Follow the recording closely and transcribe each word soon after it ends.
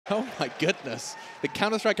Oh my goodness. The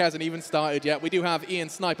Counter-Strike hasn't even started yet. We do have Ian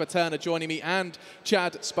Sniper Turner joining me and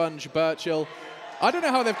Chad Sponge Birchall. I don't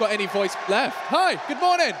know how they've got any voice left. Hi, good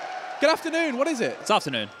morning. Good afternoon. What is it? It's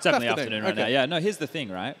afternoon. It's definitely afternoon right okay. now. Yeah, no, here's the thing,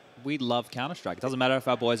 right? We love Counter-Strike. It doesn't matter if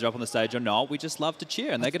our boys are up on the stage or not. We just love to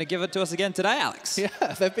cheer, and they're going to give it to us again today, Alex. Yeah,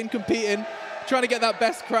 they've been competing, trying to get that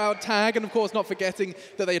best crowd tag, and of course not forgetting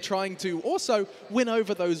that they are trying to also win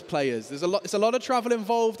over those players. It's a lot of travel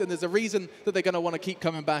involved, and there's a reason that they're going to want to keep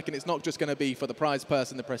coming back, and it's not just going to be for the prize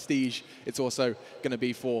purse and the prestige. It's also going to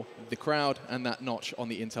be for the crowd and that notch on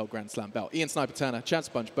the Intel Grand Slam belt. Ian Sniper Turner, Chad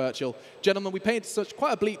Sponge Birchall. Gentlemen, we painted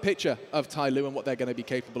quite a bleak picture of TyLoo and what they're going to be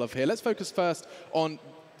capable of here. Let's focus first on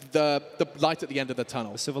the light at the end of the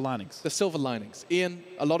tunnel. The silver linings. The silver linings. Ian,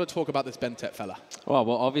 a lot of talk about this Bentet fella. Well,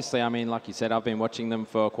 obviously, I mean, like you said, I've been watching them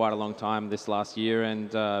for quite a long time this last year, and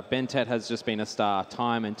Bentet has just been a star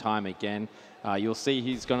time and time again. You'll see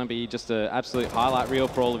he's going to be just an absolute highlight reel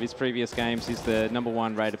for all of his previous games. He's the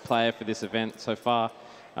 #1 rated player for this event so far.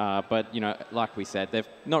 But, you know, like we said, they've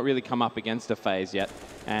not really come up against a FaZe yet,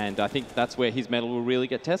 and I think that's where his mettle will really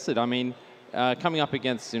get tested. I mean, coming up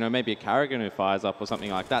against, you know, maybe a Carrigan who fires up or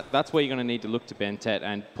something like that, that's where you're going to need to look to Bentet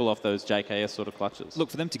and pull off those JKS sort of clutches. Look,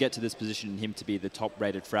 for them to get to this position and him to be the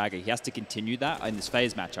top-rated fragger, he has to continue that in this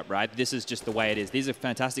FaZe matchup, right? This is just the way it is. These are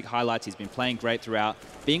fantastic highlights. He's been playing great throughout.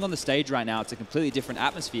 Being on the stage right now, it's a completely different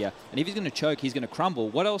atmosphere. And if he's going to choke, he's going to crumble.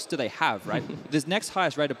 What else do they have, right? The next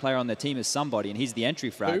highest-rated player on their team is somebody, and he's the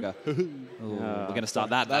entry fragger. We're going to start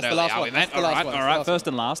that. That's the last one. That's the last one. All right, first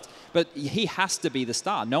and last. But he has to be the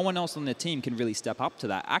star. No one else on their team can really step up to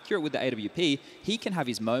that. Accurate with the AWP, he can have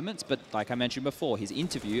his moments, but like I mentioned before, his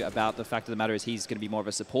interview about the fact of the matter is he's going to be more of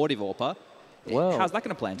a supportive AWPer. Well, how's that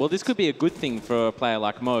going to play? Well, this could be a good thing for a player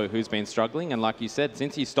like Mo, who's been struggling. And like you said,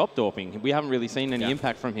 since he stopped AWPing, we haven't really seen any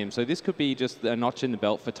impact from him. So this could be just a notch in the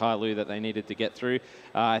belt for TyLoo that they needed to get through.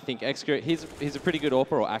 I think Excurate, he's a pretty good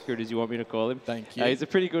AWPer, or Accurate as you want me to call him. Thank you. He's a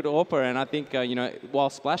pretty good AWPer, and I think, you know,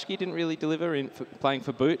 while Splashkey didn't really deliver in playing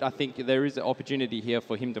for Boot, I think there is an opportunity here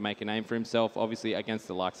for him to make a name for himself, obviously against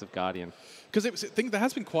the likes of Guardian. Because I think there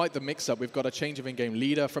has been quite the mix-up. We've got a change of in-game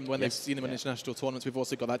leader from when they've seen him in international tournaments. We've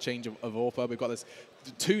also got that change of AWPer. We've got this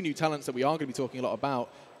 2 new talents that we are going to be talking a lot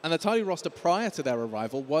about. And the TyLoo roster prior to their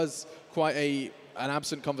arrival was quite an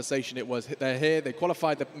absent conversation. It was, they're here, they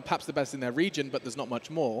qualified, they're perhaps the best in their region, but there's not much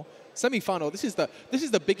more. Semi-final, this is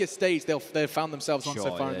the biggest stage they've found themselves on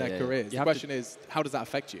so far in their careers. The question is, how does that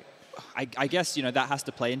affect you? I guess, you know, that has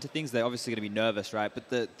to play into things. They're obviously going to be nervous, right?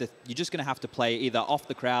 But you're just going to have to play either off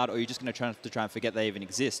the crowd or you're just going to try and forget they even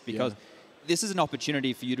exist, because this is an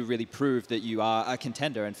opportunity for you to really prove that you are a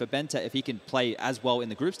contender. And for Bentet, if he can play as well in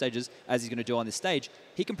the group stages as he's going to do on this stage,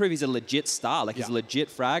 he can prove he's a legit star, like he's a legit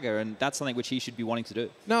fragger, and that's something which he should be wanting to do.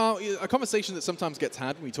 Now, a conversation that sometimes gets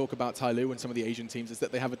had when we talk about TyLoo and some of the Asian teams is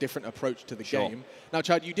that they have a different approach to the game. Now,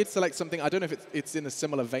 Chad, you did select something, I don't know if it's in a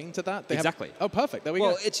similar vein to that. Exactly. Oh, perfect. There we go.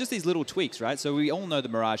 Well, it's just these little tweaks, right? So we all know the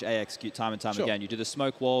Mirage A execute time and time again. You do the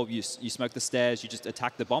smoke wall, you smoke the stairs, you just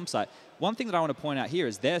attack the bomb site. One thing that I want to point out here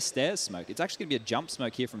is their stairs smoke. It's actually going to be a jump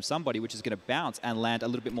smoke here from somebody, which is going to bounce and land a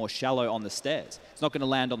little bit more shallow on the stairs. It's not going to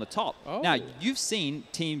land on the top. Now, you've seen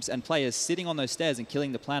teams and players sitting on those stairs and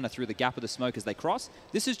killing the planner through the gap of the smoke as they cross.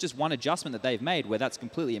 This is just one adjustment that they've made where that's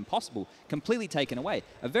completely impossible, completely taken away.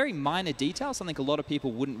 A very minor detail, something a lot of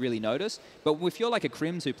people wouldn't really notice. But if you're like a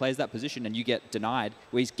Crims who plays that position and you get denied,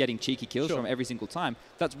 where he's getting cheeky kills from every single time,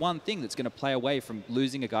 that's one thing that's going to play away from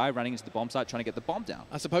losing a guy running into the bomb site trying to get the bomb down.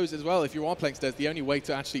 I suppose as well, if you are playing stairs, the only way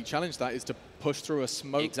to actually challenge that is to push through a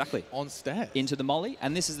smoke on stairs. Into the molly.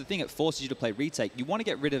 And this is the thing, it forces you to play retake. You want to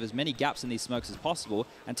get rid of as many gaps in these smokes as possible,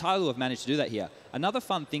 and TyLoo have managed to do that here. Another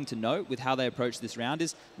fun thing to note with how they approach this round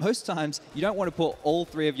is most times you don't want to put all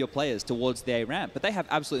 3 of your players towards the A ramp, but they have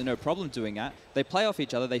absolutely no problem doing that. They play off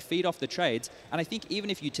each other, they feed off the trades, and I think even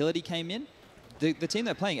if utility came in, the team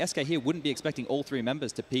they're playing, SK here, wouldn't be expecting all 3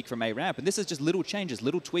 members to peak from A ramp, and this is just little changes,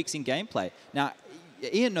 little tweaks in gameplay. Now,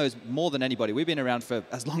 Ian knows more than anybody. We've been around for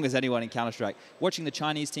as long as anyone in Counter-Strike. Watching the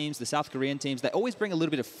Chinese teams, the South Korean teams, they always bring a little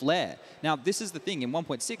bit of flair. Now, this is the thing. In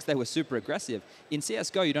 1.6, they were super aggressive. In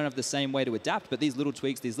CSGO, you don't have the same way to adapt, but these little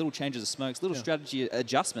tweaks, these little changes of smokes, little strategy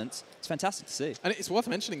adjustments, it's fantastic to see. And it's worth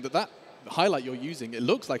mentioning that highlight you're using, it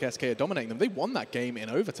looks like SK are dominating them. They won that game in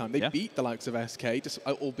overtime. They beat the likes of SK, just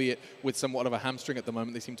albeit with somewhat of a hamstring at the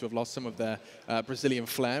moment. They seem to have lost some of their Brazilian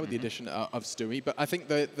flair with the addition of Stewie. But I think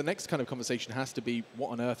the next kind of conversation has to be,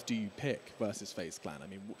 what on earth do you pick versus FaZe Clan? I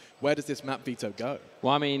mean, where does this map veto go?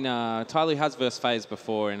 Well, I mean, TyLoo has versed FaZe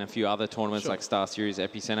before in a few other tournaments like Star Series,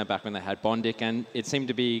 Epicenter, back when they had Bondic, and it seemed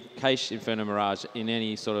to be Keish, Inferno, Mirage in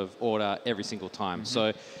any sort of order every single time.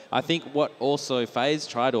 So I think what also FaZe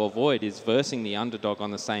try to avoid is versing the underdog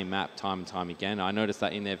on the same map time and time again. I noticed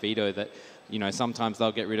that in their veto that, you know, sometimes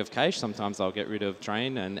they'll get rid of Cache, sometimes they'll get rid of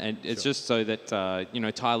Train, and it's just so that, you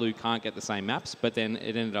know, TyLoo can't get the same maps, but then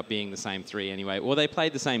it ended up being the same 3 anyway. Or they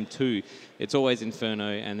played the same 2. It's always Inferno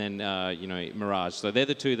and then, you know, Mirage. So they're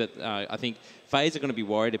the 2 that I think FaZe are going to be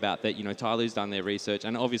worried about, that, you know, TyLoo's done their research,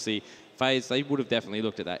 and obviously FaZe, they would have definitely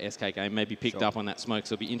looked at that SK game, maybe picked up on that smoke,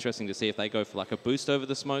 so it'll be interesting to see if they go for like a boost over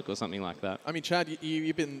the smoke or something like that. I mean, Chad,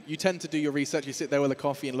 you tend to do your research, you sit there with a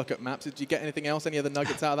coffee and look at maps. Did you get anything else, any other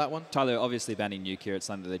nuggets out of that one? TyLoo obviously banning Nuke here. It's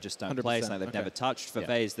something that they just don't play, something they've never touched. For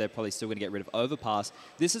FaZe, they're probably still going to get rid of Overpass.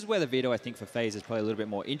 This is where the veto, I think, for FaZe is probably a little bit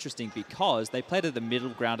more interesting because they played at the middle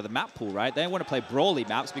ground of the map pool, right? They don't want to play brawly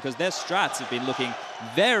maps because their strats have been looking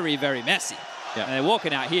very, very messy. Yeah. And they're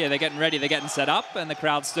walking out here, they're getting ready, they're getting set up, and the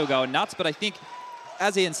crowd's still going nuts. But I think,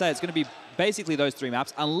 as Ian said, it's going to be basically those 3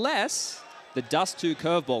 maps, unless the Dust 2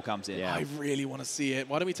 curveball comes in. Yeah. I really want to see it.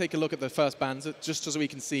 Why don't we take a look at the first bans, just so we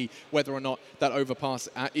can see whether or not that Overpass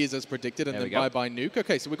is as predicted, and then bye-bye Nuke.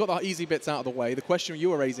 Okay, so we've got the easy bits out of the way. The question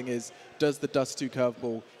you were raising is, does the Dust 2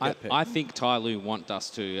 curveball get picked? I think TyLoo want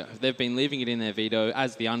Dust 2. They've been leaving it in their veto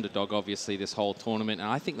as the underdog, obviously, this whole tournament, and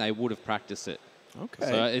I think they would have practiced it.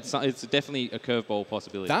 Okay. So it's definitely a curveball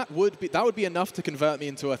possibility. That would be enough to convert me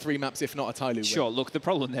into a 3 maps, if not a TyLoo win. Sure. Look, the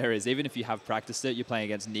problem there is even if you have practiced it, you're playing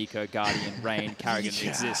against Nico, Guardian, Rain, Karrigan,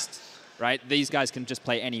 Exist. Right? These guys can just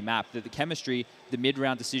play any map. The chemistry, the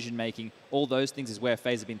mid-round decision-making, all those things is where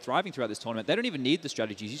FaZe have been thriving throughout this tournament. They don't even need the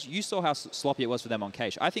strategies. You saw how sloppy it was for them on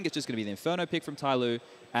Cache. I think it's just going to be the Inferno pick from TyLoo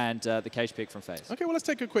and the Cache pick from FaZe. Okay, well, let's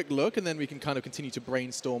take a quick look, and then we can kind of continue to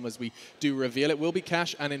brainstorm as we do reveal. It will be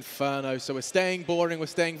Cache and Inferno, so we're staying boring, we're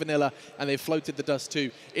staying vanilla, and they've floated the Dust 2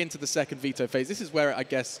 into the second veto phase. This is where, I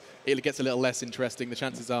guess, it gets a little less interesting. The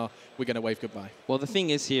chances are we're going to wave goodbye. Well, the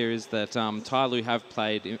thing is here is that TyLoo have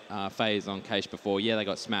played FaZe on Cache before. Yeah, they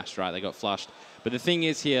got smashed, right? They got flushed. But the thing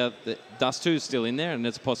is here that Dust 2 is still in there, and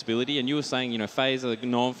it's a possibility. And you were saying, you know, FaZe are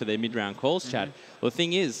known for their mid-round calls, Chad. Well, the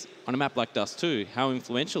thing is, on a map like Dust 2, how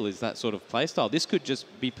influential is that sort of playstyle? This could just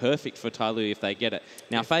be perfect for TyLoo if they get it.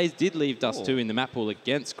 Now, FaZe did leave Dust 2 in the map pool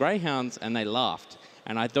against Greyhounds, and they laughed.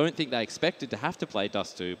 And I don't think they expected to have to play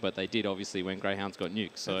Dust 2, but they did, obviously, when Greyhounds got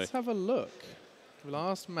nuked. So let's have a look.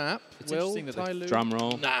 Last map, it's will TyLoo... Drum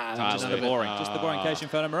roll. Nah, just the boring Cache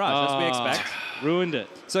Inferno Mirage, as we expect. Ruined it.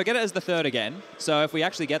 So get it as the 3rd again. So if we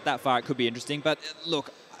actually get that far, it could be interesting. But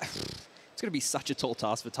look, it's going to be such a tall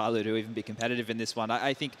task for TyLoo to even be competitive in this one.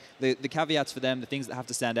 I think the caveats for them, the things that have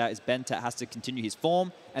to stand out is BenTet has to continue his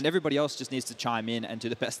form, and everybody else just needs to chime in and do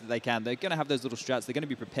the best that they can. They're going to have those little strats. They're going to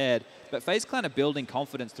be prepared. But FaZe Clan are building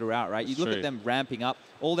confidence throughout, right? You look at them ramping up.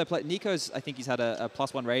 All their play. Nico's, I think he's had a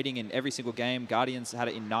 +1 rating in every single game. Guardians had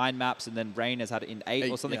it in 9 maps, and then Rain has had it in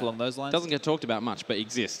 8 or something along those lines. Doesn't get talked about much, but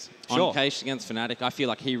exists. On Cache against Fnatic, I feel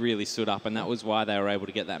like he really stood up, and that was why they were able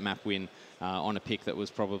to get that map win on a pick that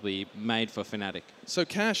was probably made for Fnatic. So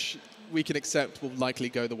Cache, we can accept, will likely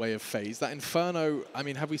go the way of FaZe. That Inferno, I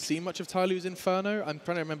mean, have we seen much of TyLoo's Inferno? I'm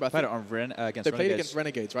trying to remember. I played it on against they played against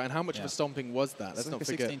Renegades, right? And how much of a stomping was that? Let's not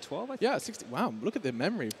forget. 16-12, I think? Yeah, 16. Wow, look at the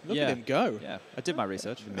memory. Look at him go. Yeah, I did my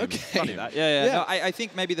research. Okay. Yeah. No, I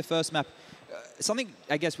think maybe the first map, something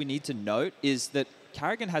I guess we need to note is that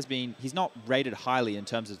Karrigan he's not rated highly in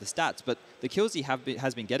terms of the stats, but the kills he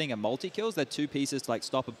has been getting are multi-kills. They're 2 pieces to like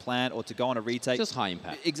stop a plant or to go on a retake. Just high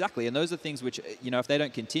impact. Exactly, and those are things which, you know, if they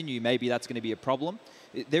don't continue, maybe that's going to be a problem.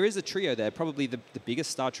 There is a trio there, probably the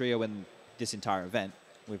biggest star trio in this entire event.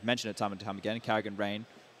 We've mentioned it time and time again, Karrigan, Rain,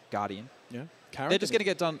 Guardian. Yeah. They're just going to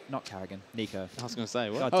get done, not Karrigan, Nico. I was going to say,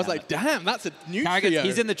 what? I was like, damn, that's a new trio.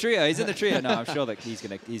 He's in the trio, No, I'm sure that he's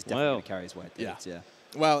definitely going to carry his weight. Yeah.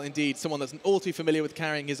 Well, indeed, someone that's all too familiar with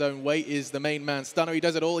carrying his own weight is the main man, Stunner. He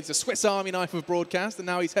does it all. He's a Swiss Army knife of broadcast, and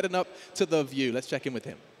now he's heading up to The View. Let's check in with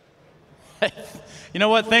him. You know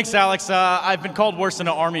what? Thanks, Alex. I've been called worse than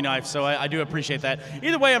an army knife, so I do appreciate that.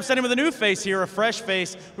 Either way, I'm sending with a new face here, a fresh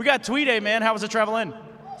face. We got Tweeday, man. How was the travel in?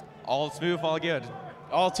 All smooth, all good.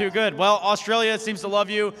 All too good. Well, Australia seems to love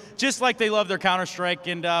you, just like they love their Counter-Strike,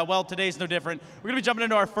 and, well, today's no different. We're going to be jumping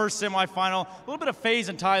into our first semifinal. A little bit of FaZe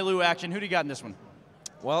and TyLoo action. Who do you got in this one?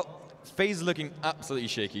 Well, FaZe looking absolutely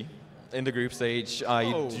shaky in the group stage.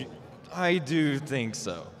 I do think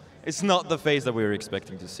so. It's not the FaZe that we were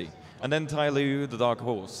expecting to see. And then TyLoo, the dark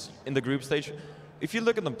horse, in the group stage. If you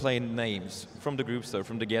look at the plain names from the group stage,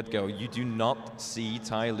 from the get-go, you do not see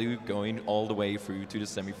TyLoo going all the way through to the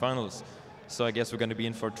semifinals. So I guess we're going to be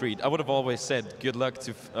in for a treat. I would have always said good luck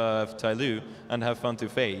to TyLoo and have fun to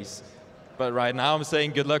FaZe. But right now I'm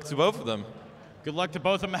saying good luck to both of them. Good luck to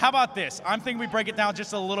both of them. How about this? I'm thinking we break it down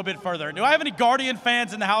just a little bit further. Do I have any Guardian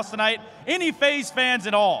fans in the house tonight? Any FaZe fans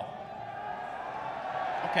at all?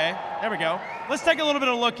 Okay, there we go. Let's take a little bit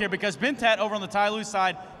of a look here because Bentet over on the TyLoo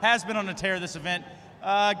side has been on a tear this event.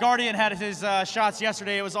 Guardian had his shots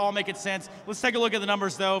yesterday. It was all making sense. Let's take a look at the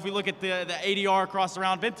numbers, though. If we look at the ADR across the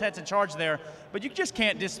round, Bentet's in charge there. But you just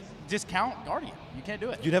can't discount Guardian. You can't do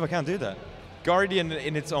it. You never can do that. Guardian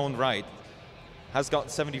in its own right has got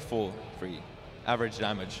 74 free average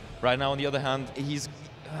damage. Right now, on the other hand, he's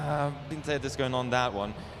Bentet is going on that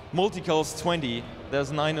one. Multi-kills 20,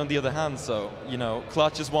 there's 9 on the other hand, so, you know,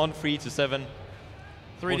 clutch is 1, 3 to 7.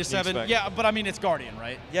 3 to 7, yeah, but I mean, it's Guardian,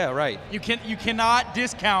 right? Yeah, right. You cannot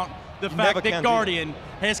discount the fact that Guardian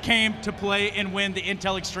has came to play and win the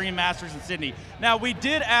Intel Extreme Masters in Sydney. Now, we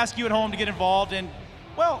did ask you at home to get involved, and,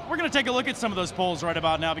 well, we're going to take a look at some of those polls right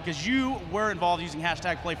about now because you were involved using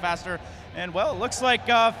 #PlayFaster, and, well, it looks like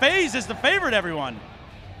FaZe is the favorite, everyone.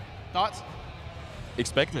 Thoughts?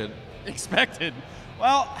 Expected. Expected.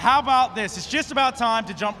 Well, how about this? It's just about time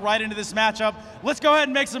to jump right into this matchup. Let's go ahead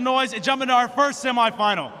and make some noise and jump into our first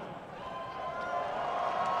semifinal.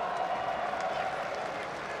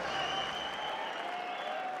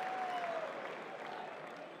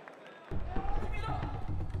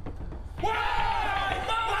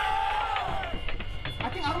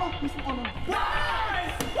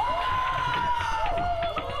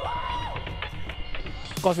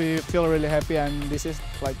 Of course, we feel really happy, and this is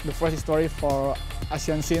like the first story for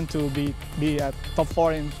Asian scene to be at top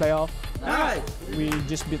 4 in playoff. Nice. We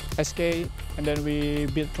just beat SK, and then we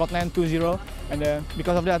beat Cloud9 2-0, and then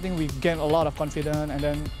because of that, I think we gained a lot of confidence, and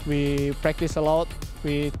then we practice a lot.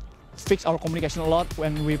 We fix our communication a lot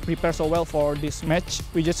when we prepare so well for this match.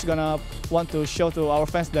 We just gonna want to show to our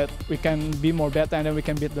fans that we can be more better, and then we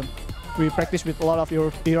can beat them. We practice with a lot of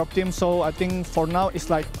Europe teams, so I think for now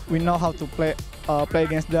it's like we know how to play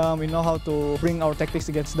against them. We know how to bring our tactics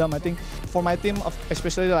against them. I think for my team,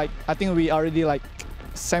 especially, like I think we already like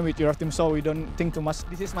same with Europe team, so we don't think too much.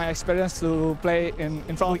 This is my experience to play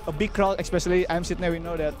in front of a big crowd, especially IEM Sydney. We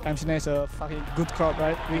know that IEM Sydney is a fucking good crowd,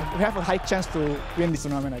 right? We have a high chance to win this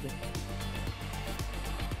tournament, I think.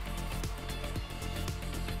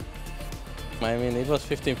 I mean, it was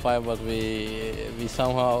 15-5, but we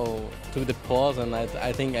somehow took the pause, and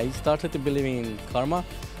I think I started to believe in karma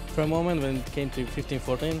for a moment when it came to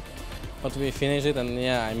 15-14, but we finished it, and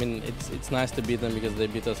yeah, I mean, it's nice to beat them because they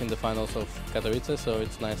beat us in the finals of Katowice, so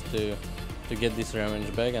it's nice to get this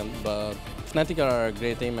revenge back. But Fnatic are a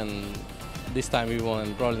great team, and this time we won,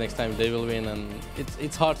 and probably next time they will win, and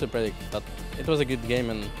it's hard to predict, but it was a good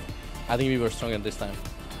game, and I think we were stronger this time.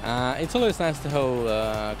 It's always nice to have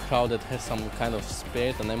a crowd that has some kind of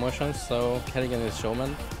spirit and emotions, so Kerrigan is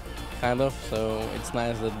showman, kind of, so it's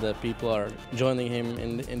nice that the people are joining him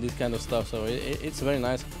in this kind of stuff, so it's very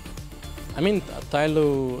nice. I mean,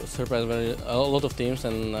 TyLoo surprised a lot of teams,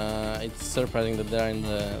 and it's surprising that they're in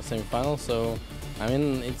the semi-final, so I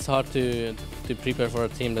mean, it's hard to prepare for a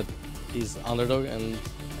team that is underdog, and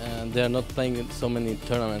they're not playing so many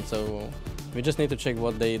tournaments, so we just need to check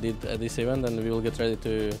what they did at this event, and we will get ready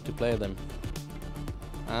to play them.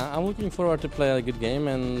 I'm looking forward to play a good game,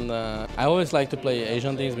 and I always like to play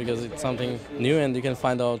Asian teams because it's something new and you can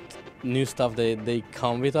find out new stuff they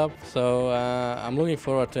come with up. So I'm looking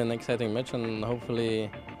forward to an exciting match, and hopefully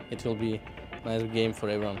it will be a nice game for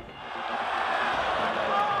everyone.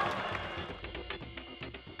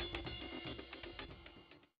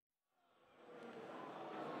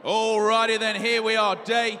 Alrighty then, here we are,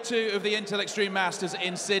 day 2 of the Intel Extreme Masters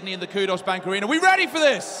in Sydney in the Qudos Bank Arena. We ready for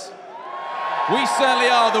this? We certainly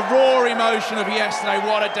are. The raw emotion of yesterday,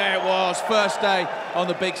 what a day it was. First day on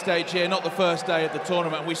the big stage here, not the first day of the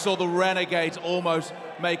tournament. We saw the Renegades almost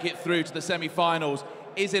make it through to the semi-finals.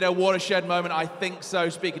 Is it a watershed moment? I think so.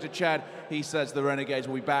 Speaking to Chad, he says the Renegades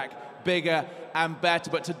will be back bigger and better.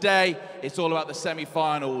 But today, it's all about the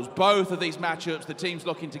semi-finals. Both of these matchups, the team's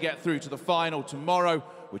looking to get through to the final tomorrow,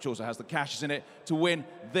 which also has the cashes in it, to win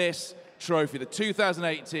this trophy, the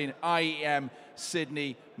 2018 IEM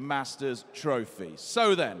Sydney Masters Trophy.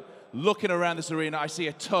 So then, looking around this arena, I see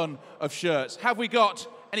a ton of shirts. Have we got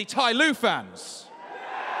any TyLoo fans?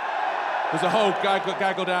 There's a whole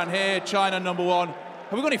gaggle down here, China #1. Have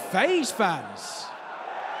we got any FaZe fans?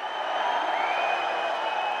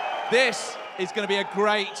 This is going to be a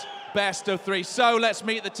great best of 3. So let's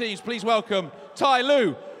meet the teams. Please welcome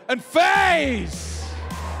TyLoo and FaZe!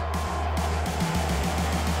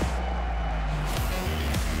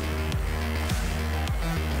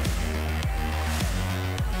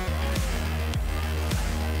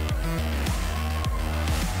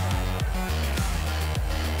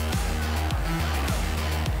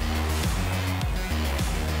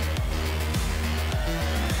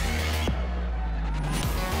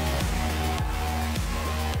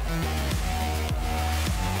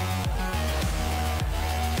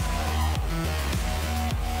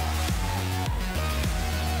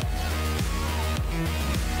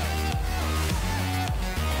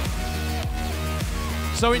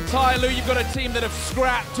 So in TyLoo, you've got a team that have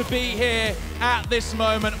scrapped to be here at this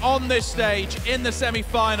moment, on this stage, in the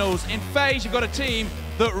semi-finals. In FaZe, you've got a team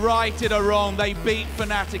that righted a wrong. They beat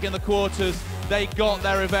Fnatic in the quarters. They got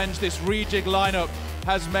their revenge. This rejig lineup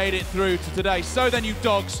has made it through to today. So then, you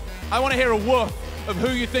dogs, I want to hear a woof of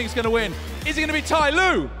who you think is going to win. Is it going to be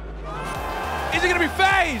TyLoo? Is it going to be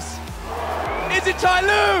FaZe? Is it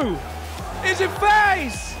TyLoo? Is it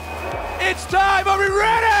FaZe? It's time. Are we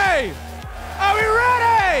ready? Are we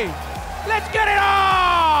ready? Let's get it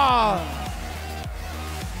on!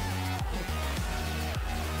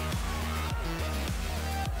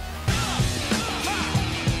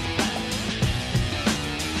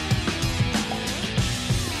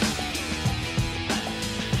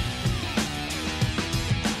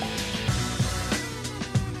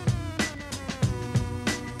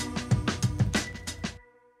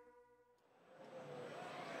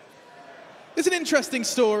 It's an interesting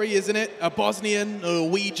story, isn't it? A Bosnian, a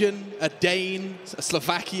Norwegian, a Dane, a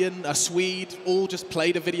Slovakian, a Swede, all just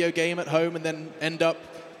played a video game at home and then end up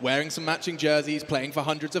wearing some matching jerseys, playing for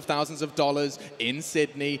hundreds of thousands of dollars in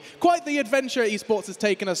Sydney. Quite the adventure esports has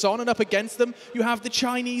taken us on, and up against them, you have the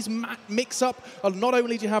Chinese mix-up. Not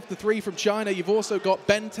only do you have the three from China, you've also got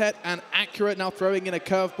Bentet and Accurate now throwing in a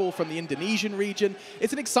curveball from the Indonesian region.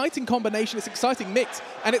 It's an exciting combination, it's an exciting mix,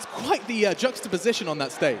 and it's quite the juxtaposition on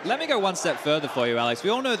that stage. Let me go one step further for you, Alex. We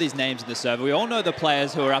all know these names in the server. We all know the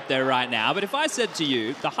players who are up there right now. But if I said to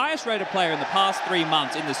you, the highest rated player in the past 3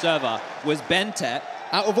 months in the server was Bentet.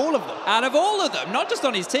 Out of all of them? Out of all of them, not just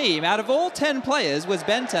on his team. Out of all 10 players was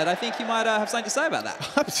Bentet. I think you might have something to say about that.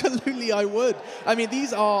 Absolutely, I would. I mean,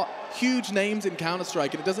 these are huge names in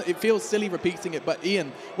Counter-Strike, and it feels silly repeating it, but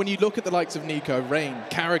Ian, when you look at the likes of Nico, Rain,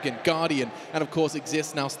 Carrigan, Guardian, and of course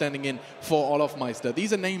Exist now standing in for Olofmeister,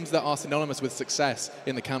 these are names that are synonymous with success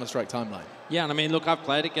in the Counter-Strike timeline. Yeah, and I mean, look, I've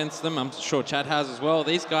played against them. I'm sure Chad has as well.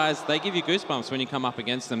 These guys, they give you goosebumps when you come up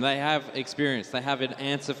against them. They have experience. They have an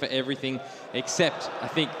answer for everything, except, I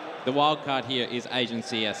think, the wild card here is Asian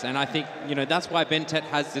CS. And I think, you know, that's why Bentet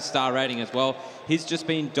has this star rating as well. He's just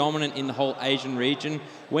been dominant in the whole Asian region.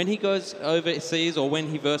 When he goes overseas, or when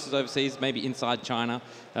he versus overseas, maybe inside China,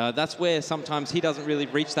 that's where sometimes he doesn't really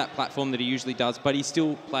reach that platform that he usually does, but he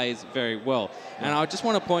still plays very well. Yeah. And I just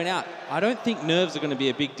want to point out, I don't think nerves are going to be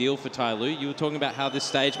a big deal for TyLoo. You were talking about how this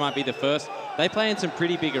stage might be the first. They play in some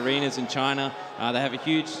pretty big arenas in China. They have a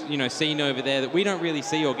huge, you know, scene over there that we don't really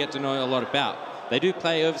see or get to know a lot about. They do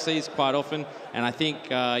play overseas quite often, and I think,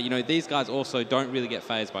 you know, these guys also don't really get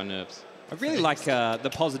fazed by nerves. I really like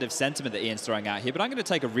the positive sentiment that Ian's throwing out here, but I'm going to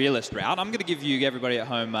take a realist route. I'm going to give you, everybody at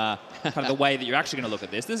home, kind of the way that you're actually going to look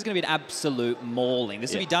at this. This is going to be an absolute mauling.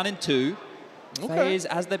 This will be done in 2. FaZe,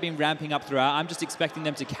 as they've been ramping up throughout, I'm just expecting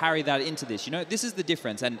them to carry that into this. You know, this is the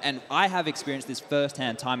difference, and I have experienced this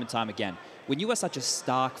firsthand time and time again. When you are such a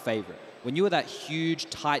stark favorite, when you are that huge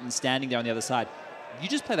titan standing there on the other side, you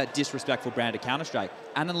just play that disrespectful brand of Counter-Strike.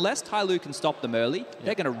 And unless TyLoo can stop them early,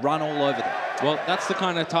 they're going to run all over them. Well, that's the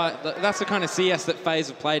kind of CS that FaZe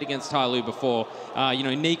have played against TyLoo before. You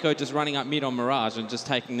know, Nico just running up mid on Mirage and just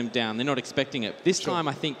taking them down. They're not expecting it. This time,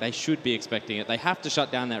 I think they should be expecting it. They have to shut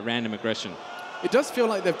down that random aggression. It does feel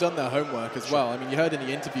like they've done their homework as well. I mean, you heard in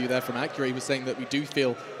the interview there from Accurate, he was saying that we do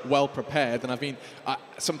feel well prepared. And I mean,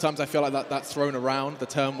 sometimes I feel like that's thrown around, the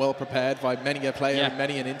term well prepared, by many a player and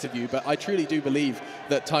many an interview. But I truly do believe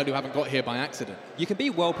that TyLoo haven't got here by accident. You can be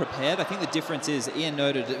well prepared. I think the difference is, Ian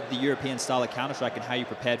noted the European style of Counter-Strike and how you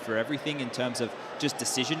prepared for everything in terms of just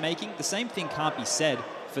decision-making. The same thing can't be said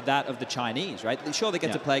for that of the Chinese, right? Sure, they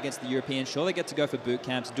get to play against the Europeans. Sure, they get to go for boot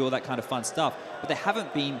camps, do all that kind of fun stuff. But they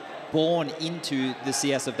haven't been born into the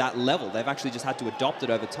CS of that level. They've actually just had to adopt it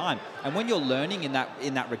over time. And when you're learning in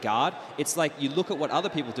that regard, it's like you look at what other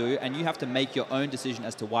people do and you have to make your own decision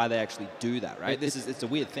as to why they actually do that, right? It's a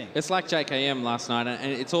weird thing. It's like JKM last night,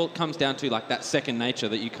 and it all comes down to like that second nature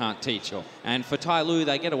that you can't teach. Sure. And for TyLoo,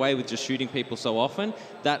 they get away with just shooting people so often.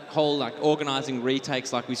 That whole like organizing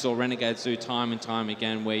retakes like we saw Renegades do time and time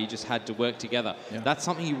again, where you just had to work together. Yeah. That's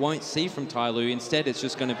something you won't see from TyLoo. Instead, it's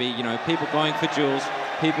just going to be, you know, people going for duels,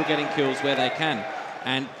 people getting kills where they can.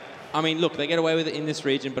 And I mean, look, they get away with it in this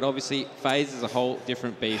region, but obviously FaZe is a whole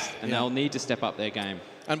different beast, and they'll need to step up their game.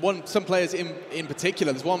 And some players in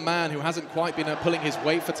particular, there's one man who hasn't quite been pulling his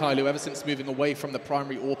weight for TyLoo ever since moving away from the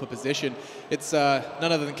primary AWPer position. It's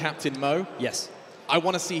none other than Captain Mo. Yes. I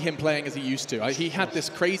want to see him playing as he used to. He had this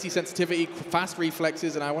crazy sensitivity, fast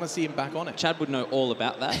reflexes, and I want to see him back on it. Chad would know all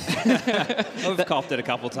about that. I've coughed it a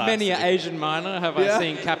couple times. Many an Asian miner have I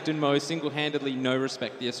seen Captain Mo single-handedly no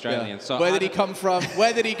respect the Australians. So where did he come from?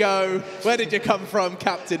 Where did he go? Where did you come from,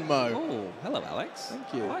 Captain Mo? Oh, hello, Alex.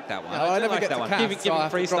 Thank you. I like that one. I never like get that to one. cast, Giving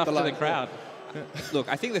free stuff to the crowd. Look,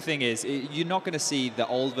 I think the thing is, you're not going to see the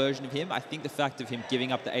old version of him. I think the fact of him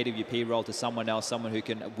giving up the AWP role to someone else, someone who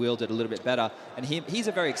can wield it a little bit better, and he's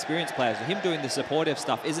a very experienced player, so him doing the supportive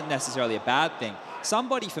stuff isn't necessarily a bad thing.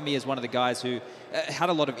 Somebody, for me, is one of the guys who had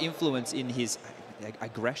a lot of influence in his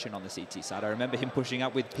aggression on the CT side. I remember him pushing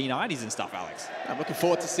up with P90s and stuff, Alex. I'm looking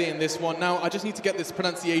forward to seeing this one. Now, I just need to get this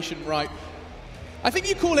pronunciation right. I think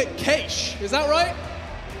you call it Keish, is that right?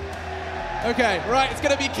 Okay, right, it's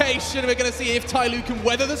going to be Keish, and we're going to see if TyLoo can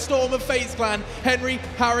weather the storm of FaZe Clan. Henry,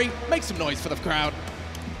 Harry, make some noise for the crowd.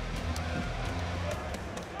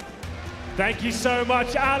 Thank you so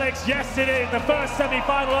much, Alex. Yes, it is the first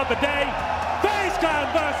semi-final of the day. FaZe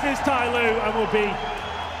Clan versus TyLoo, and we'll be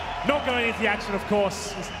not going into the action, of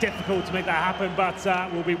course. It's difficult to make that happen,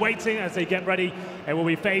 but we'll be waiting as they get ready. It will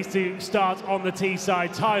be FaZe to start on the T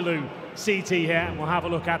side. TyLoo, CT here, and we'll have a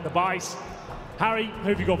look at the buys. Harry, who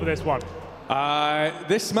have you got for this one?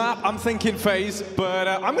 This map, I'm thinking FaZe, but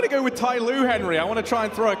I'm going to go with TyLoo, Henry. I want to try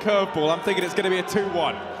and throw a curveball. I'm thinking it's going to be a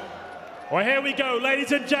 2-1. Well, here we go,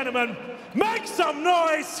 ladies and gentlemen. Make some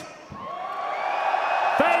noise!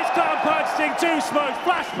 FaZe Clan purchasing 2 smokes,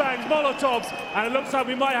 flashbangs, molotovs, and it looks like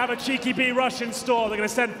we might have a cheeky B rush in store. They're going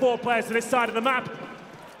to send 4 players to this side of the map.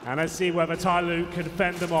 And let's see whether TyLoo can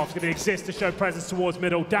fend them off. It's going to exist to show presence towards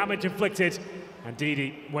middle, damage inflicted, and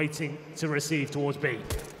DD waiting to receive towards B.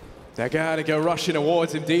 They're going to go rushing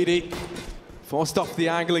towards him, DD. Forced off the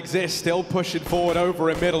angle exists, still pushing forward over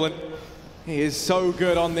in middle, and he is so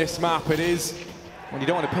good on this map. It is, well, you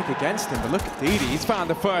don't want to pick against him, but look at DD. He's found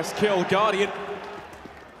the first kill. Guardian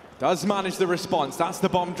does manage the response. That's the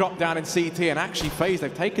bomb drop down in CT, and actually FaZe,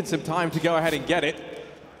 they've taken some time to go ahead and get it.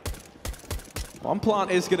 One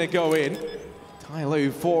plant is going to go in.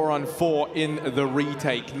 TyLoo 4-on-4 in the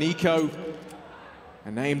retake. Nico,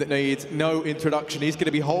 a name that needs no introduction. He's going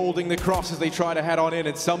to be holding the cross as they try to head on in,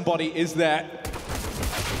 and somebody is there.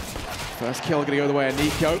 First kill going to go the way of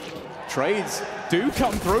Nico. Trades do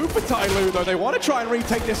come through for TyLoo, though. They want to try and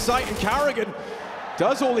retake this site, and Carrigan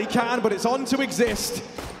does all he can, but it's on to exist.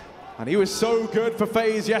 And he was so good for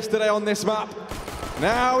FaZe yesterday on this map.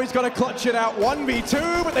 Now he's got to clutch it out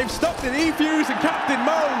 1v2, but they've stopped the defuse, and Captain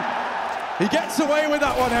Mo, he gets away with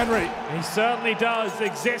that one, Henry. He certainly does.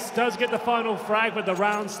 Exist does get the final frag, but the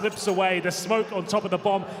round slips away. The smoke on top of the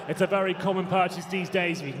bomb, it's a very common purchase these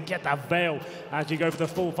days. If you can get that veil as you go for the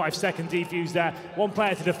full 5-second defuse there. One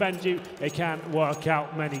player to defend you, it can work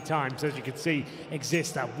out many times. As you can see,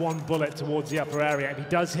 Exist that 1 bullet towards the upper area. If he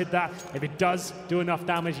does hit that, if it does do enough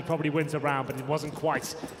damage, he probably wins a round, but it wasn't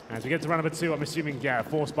quite. As we get to round number 2, I'm assuming, yeah,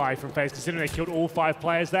 force buy from FaZe. Considering they killed all 5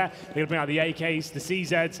 players there, they're going to bring out the AKs, the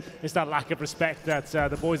CZs. It's that lack of respect that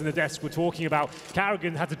the boys in the desk were talking about.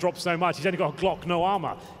 Carrigan had to drop so much. He's only got a Glock, no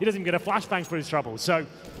armor. He doesn't even get a flashbang for his trouble. So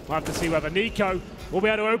we'll have to see whether Nico will be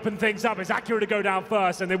able to open things up. It's accurate to go down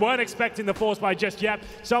first, and they weren't expecting the force buy just yet.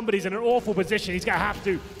 Somebody's in an awful position. He's going to have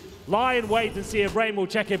to lie and wait and see if Rain will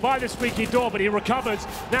check it by the squeaky door, but he recovers.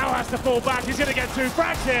 Now has to fall back. He's going to get 2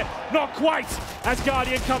 frags here. Not quite, as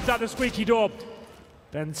Guardian comes out the squeaky door.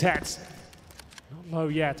 Bentet, not low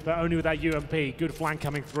yet, but only with that UMP. Good flank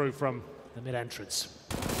coming through from the mid-entrance.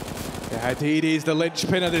 Yeah, DD's the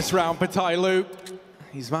linchpin of this round for TyLoo.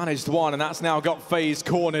 He's managed 1, and that's now got FaZe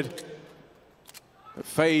cornered. But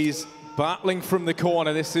FaZe battling from the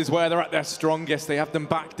corner. This is where they're at their strongest. They have them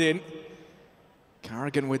backed in.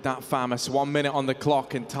 Carrigan with that famous 1 minute on the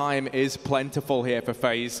clock, and time is plentiful here for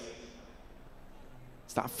FaZe.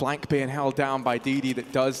 It's that flank being held down by DD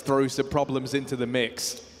that does throw some problems into the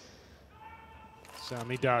mix.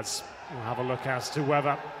 Certainly does. We'll have a look as to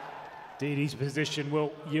whether DD's position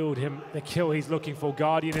will yield him the kill he's looking for.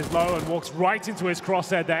 Guardian is low and walks right into his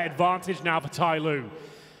crosshair there. Advantage now for TyLoo.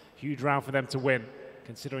 Huge round for them to win,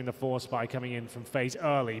 considering the force buy coming in from FaZe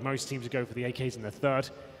early. Most teams go for the AKs in the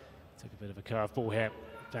 3rd. Took a bit of a curveball here.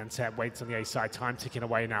 Bentet waits on the A side. Time ticking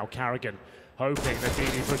away now. Carrigan hoping that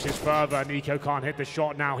DD pushes further. Nico can't hit the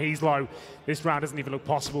shot now. He's low. This round doesn't even look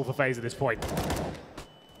possible for FaZe at this point.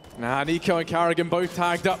 Now Nico and Carrigan both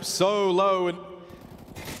tagged up so low, and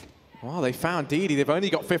well, they found DD. They've only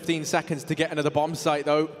got 15 seconds to get into the bomb site,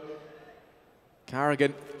 though.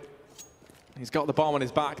 Carrigan, he's got the bomb on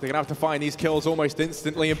his back. They're going to have to find these kills almost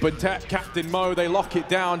instantly. And Bentet, Captain Mo, they lock it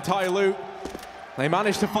down. TyLoo, they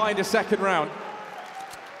managed to find a 2nd round.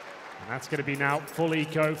 And that's going to be now full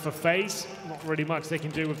eco for FaZe. Not really much they can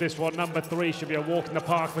do with this one. Number 3 should be a walk in the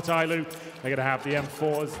park for TyLoo. They're going to have the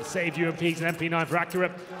M4s, the save UMPs, and MP9 for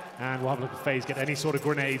accurate. And we'll have a look at FaZe get any sort of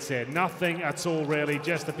grenades here. Nothing at all, really.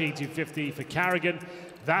 Just the P250 for Carrigan.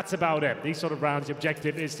 That's about it. These sort of rounds, the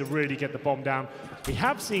objective is to really get the bomb down. We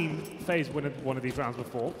have seen FaZe win one of these rounds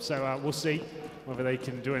before, so we'll see. whether they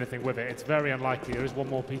can do anything with it. It's very unlikely. There is one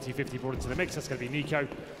more PT50 brought into the mix. That's going to be Nico.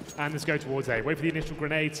 And let's go towards A. Wait for the initial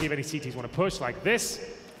grenade, see if any CTs want to push like this.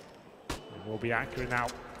 And we'll be accurate now.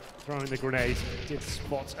 Throwing the grenade. Did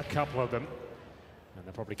spot a couple of them. And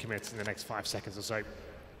they'll probably commit in the next 5 seconds or so.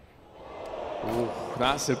 Ooh,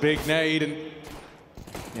 that's a big nade. And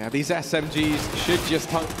yeah, these SMGs should just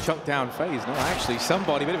chunk down FaZe. No, actually,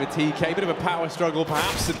 somebody, bit of a TK, bit of a power struggle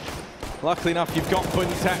perhaps. And luckily enough, you've got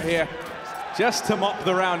Buntet here just to mop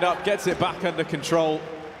the round up, gets it back under control.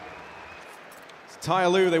 It's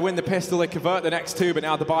TyLoo, they win the pistol, they convert the next two, but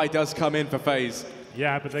now the buy does come in for FaZe.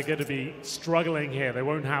 Yeah, but they're going to be struggling here. They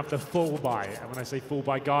won't have the full buy. And when I say full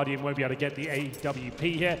buy, Guardian won't be able to get the AWP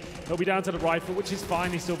here. He'll be down to the rifle, which is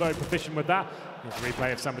fine. He's still very proficient with that. There's a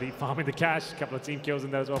replay of somebody farming the cash. A couple of team kills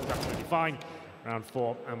in there as well. It's absolutely fine. Round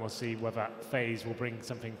 4, and we'll see whether FaZe will bring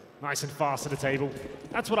something nice and fast to the table.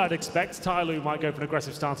 That's what I'd expect. TyLoo might go for an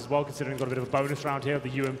aggressive stance as well, considering he's got a bit of a bonus round here, the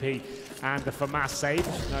UMP and the FAMAS save.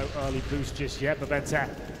 No early boost just yet, but Bentet,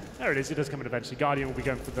 there it is, it does come in eventually. Guardian will be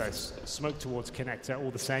going for this smoke towards connector, all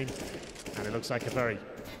the same. And it looks like a very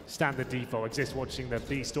standard default. Exist watching the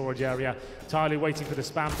B storage area. TyLoo waiting for the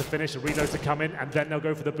spam to finish, a reload to come in, and then they'll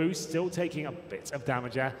go for the boost, still taking a bit of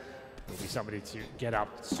damage there. Will be somebody to get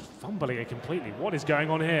up, fumbling it completely. What is going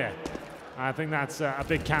on here? I think that's a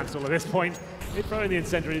big cancel at this point. They throw in the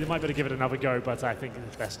incendiary, they might be able to give it another go, but I think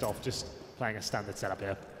it's best off just playing a standard setup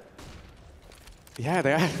here. Yeah,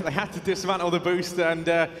 they had to dismantle the boost, and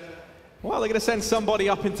well, they're going to send somebody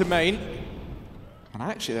up into main. And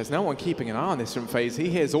actually, there's no one keeping an eye on this from FaZe. He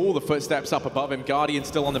hears all the footsteps up above him. Guardian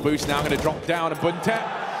still on the boost now, going to drop down, and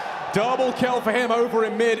Buntet, double kill for him over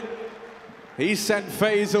in mid. He sent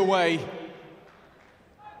FaZe away.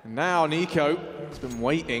 And now Nico has been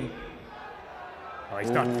waiting. Oh,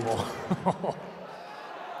 he's done more.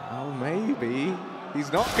 Well, maybe.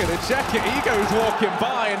 He's not going to check it. Ego's walking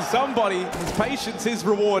by, and somebody, his patience is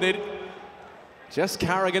rewarded. Just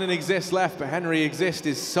Karrigan and Exist left, but Henry Exist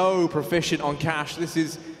is so proficient on cash. This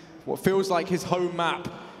is what feels like his home map.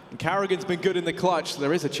 And Karrigan's been good in the clutch, so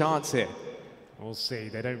there is a chance here. We'll see.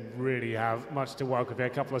 They don't really have much to work with here. A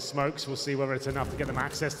couple of smokes. We'll see whether it's enough to get them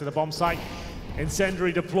access to the bomb site.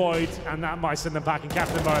 Incendiary deployed, and that might send them back. And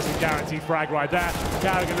Captain Mo has a guaranteed frag right there.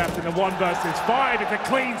 Karrigan left in the one burst. It's 5. It's a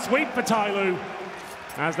clean sweep for TyLoo.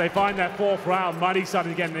 As they find that 4th round, Mighty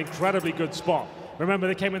starting to get an incredibly good spot. Remember,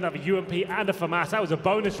 they came in with a UMP and a FAMAS. That was a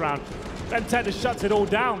bonus round. Then Tedder shuts it all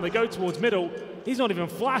down. They go towards middle. He's not even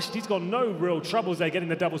flashed. He's got no real troubles there getting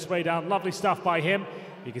the double spray down. Lovely stuff by him.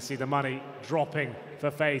 You can see the money dropping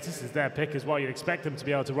for FaZe. This is their pick as well. You'd expect them to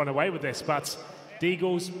be able to run away with this, but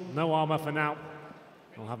Deagles, no armor for now.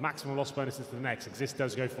 They'll have maximum loss bonuses to the next. Exist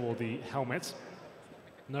does go for the helmet.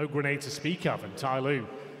 No grenade to speak of, and TyLoo,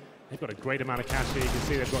 they've got a great amount of cash here. You can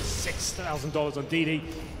see they've got $6,000 on DD,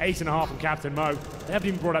 8.5 from Captain Mo. They haven't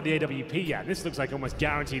even brought out the AWP yet. This looks like almost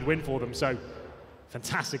guaranteed win for them, so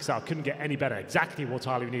fantastic start. Couldn't get any better. Exactly what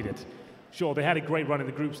TyLoo needed. Sure, they had a great run in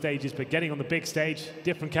the group stages, but getting on the big stage,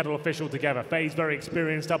 different kettle of fish altogether. FaZe very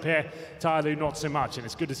experienced up here, TyLoo not so much, and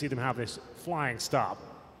it's good to see them have this flying start.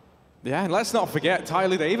 Yeah, and let's not forget,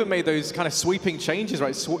 TyLoo, they even made those kind of sweeping changes,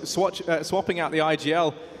 right? Swapping out the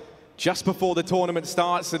IGL just before the tournament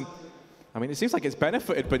starts, and I mean, it seems like it's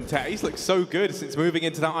benefited Buntet. He's looked so good since moving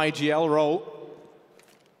into that IGL role.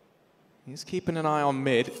 He's keeping an eye on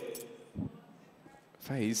mid.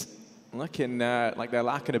 FaZe looking like they're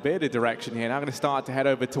lacking a bit of direction here. Now going to start to head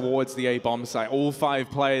over towards the A bomb site. All 5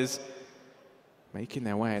 players making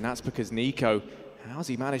their way, and that's because Nico, how's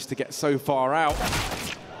he managed to get so far out?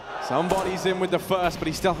 Somebody's in with the first, but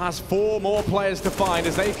he still has 4 more players to find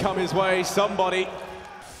as they come his way. Somebody,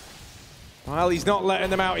 well, he's not letting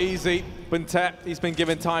them out easy. Buntet, he's been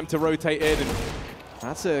given time to rotate in, and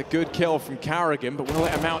that's a good kill from Karrigan, but we'll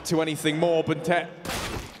let him out to anything more. Buntet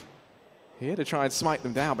here to try and smite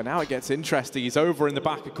them down, but now it gets interesting. He's over in the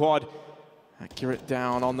back of quad. Accurate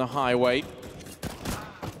down on the highway.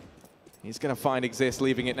 He's going to find Exist,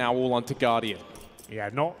 leaving it now all onto Guardian. Yeah,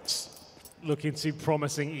 not looking too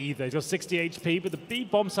promising either. He's got 60 HP, but the B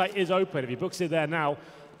bomb site is open. If he books it there now,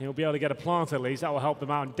 he'll be able to get a plant at least. That will help them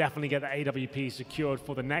out and definitely get the AWP secured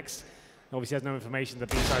for the next. Obviously has no information. The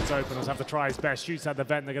B site's open. He'll have to try his best. Shoots at the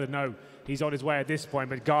vent. They're going to know he's on his way at this point,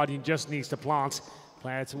 but Guardian just needs to plant.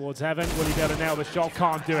 Player towards heaven. Will he be able to nail the shot?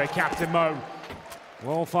 Can't do it. Captain Mo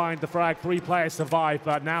will find the frag. 3 players survive,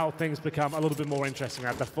 but now things become a little bit more interesting.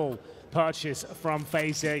 At the full purchase from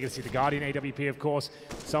FaZe here. You can see the Guardian AWP, of course.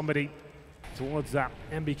 Somebody towards that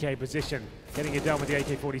MBK position. Getting it done with the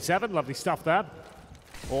AK-47. Lovely stuff there.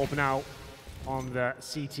 Orb now on the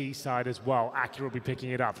CT side as well. Accurate will be picking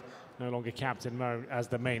it up. No longer Captain Mo as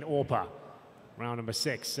the main AWPer. round number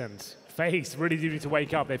 6. And FaZe really do need to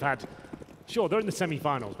wake up. They've had, sure, they're in the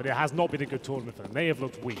semi-finals, but it has not been a good tournament for them. They have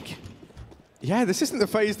looked weak. Yeah, this isn't the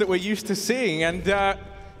FaZe that we're used to seeing, and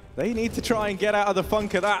they need to try and get out of the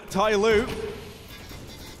funk of that. TyLoo,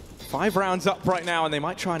 5 rounds up right now, and they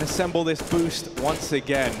might try and assemble this boost once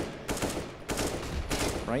again.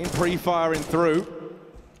 Rain pre-firing through.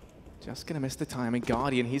 Just going to miss the timing.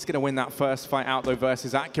 Guardian, he's going to win that first fight out, though,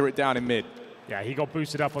 versus Accurate down in mid. Yeah, he got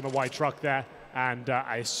boosted up on the white truck there, and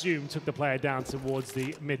I assume took the player down towards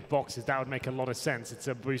the mid boxes. That would make a lot of sense. It's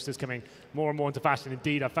a boost that's coming more and more into fashion.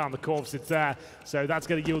 Indeed, I found the corpse, it's there. So that's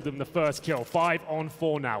going to yield them the first kill. 5 on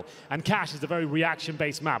 4 now. And Cash is a very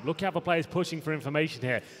reaction-based map. Look how the player's pushing for information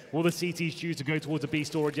here. Will the CTs choose to go towards a B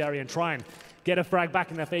storage area and try and get a frag back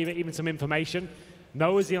in their favor, even some information?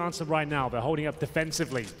 No is the answer right now. They're holding up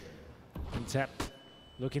defensively. And Tep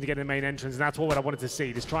looking to get in the main entrance, and that's what I wanted to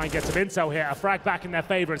see. Just try and get some intel here. A frag back in their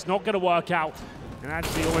favor. It's not going to work out. And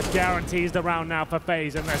actually almost guarantees the round now for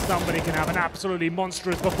FaZe, unless somebody can have an absolutely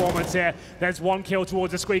monstrous performance here. There's 1 kill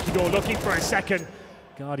towards the squeaky door, looking for a second.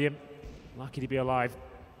 Guardian, lucky to be alive.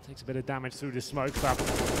 Takes a bit of damage through the smoke, but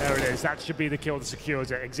there it is. That should be the kill that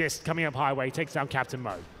secures it. Exist coming up highway, takes down Captain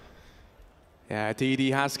Mo. Yeah,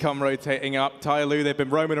 DD has come rotating up. TyLoo, they've been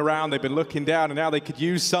roaming around, they've been looking down, and now they could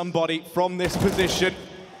use somebody from this position.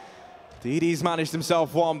 DD's managed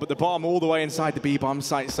himself one, but the bomb all the way inside the B-bomb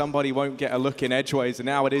site. Somebody won't get a look in edgeways, and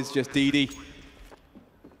now it is just DD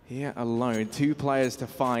here alone. 2 players to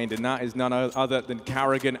find, and that is none other than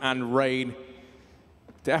Carrigan and Rain.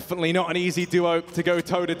 Definitely not an easy duo to go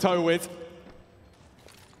toe-to-toe with.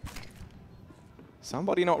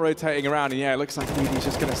 Somebody not rotating around, and yeah, it looks like DD's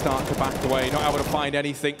just going to start to back away, not able to find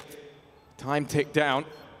anything. Time ticked down.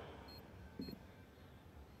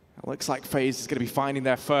 It looks like FaZe is going to be finding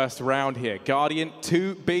their first round here. Guardian,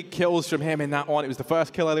 2 big kills from him in that one. It was the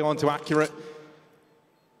first kill early on to Accurate.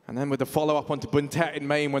 And then with the follow-up onto Buntet in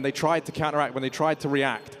main when they tried to counteract, when they tried to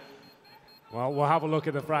react. Well, we'll have a look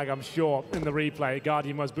at the frag, I'm sure, in the replay.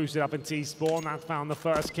 Guardian was boosted up in T-spawn. That found the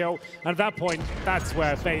first kill. And at that point, that's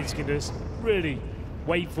where FaZe can just really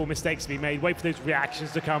wait for mistakes to be made, wait for those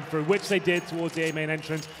reactions to come through, which they did towards the A main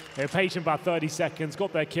entrance. They were patient about 30 seconds,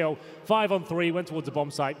 got their kill. 5 on 3, went towards the bomb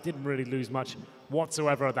site, didn't really lose much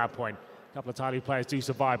whatsoever at that point. A couple of TyLoo players do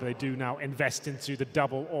survive, but they do now invest into the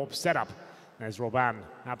double AWP setup. There's Robban,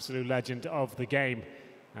 absolute legend of the game.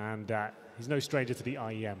 And he's no stranger to the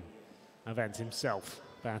IEM event himself.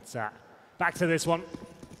 But back to this one.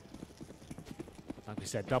 Like we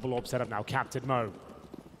said, double AWP setup now. Captain Mo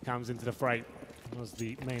comes into the fray. Was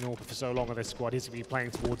the main AWP for so long on this squad. He's going to be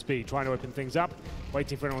playing towards B, trying to open things up,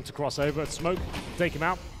 waiting for anyone to cross over. Smoke, take him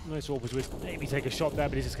out. Nice AWP would maybe take a shot there,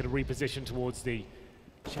 but he's just going to reposition towards the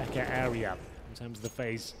checker area. In terms of the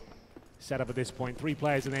FaZe setup at this point, 3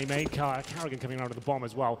 players in A main. Carrigan coming around to the bomb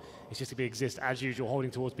as well. It's just going to be Exist as usual,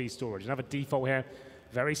 holding towards B storage. Another default here,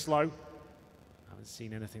 very slow. Haven't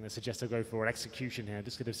seen anything that suggests they'll go for an execution here.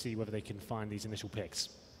 Just going to see whether they can find these initial picks.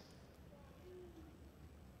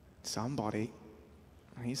 Somebody.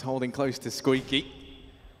 He's holding close to Squeaky.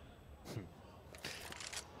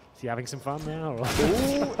 Is he having some fun now? Or?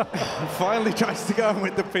 Finally tries to go in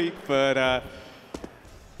with the peek, but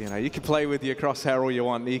you know, you can play with your crosshair all you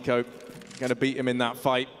want. Nico going to beat him in that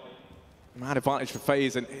fight. Mad advantage for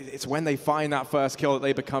FaZe, and it's when they find that first kill that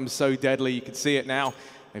they become so deadly. You can see it now.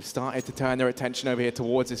 They've started to turn their attention over here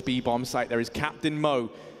towards this B-bomb site. There is Captain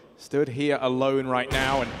Mo, stood here alone right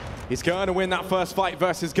now, and he's going to win that first fight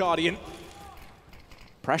versus Guardian.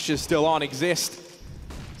 Pressure's still on. Exist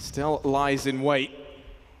still lies in wait.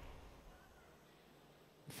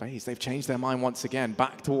 FaZe, they've changed their mind once again.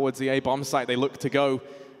 Back towards the A-bomb site they look to go.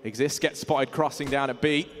 Exist gets spotted crossing down at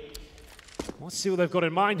B. Let's see what they've got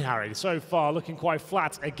in mind, Harry. So far, looking quite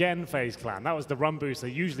flat again, FaZe Clan. That was the run boost they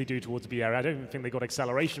usually do towards the B area. I don't even think they got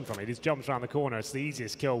acceleration from it. He just jumps around the corner. It's the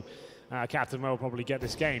easiest kill. Captain Mo will probably get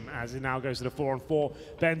this game as it now goes to the 4 on 4.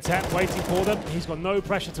 BenTep waiting for them. He's got no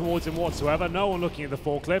pressure towards him whatsoever. No one looking at the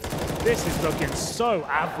forklift. This is looking so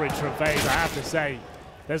average from FaZe, I have to say.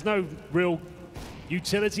 There's no real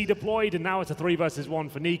utility deployed, and now it's a 3 versus 1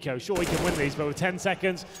 for Nico. Sure, he can win these, but with 10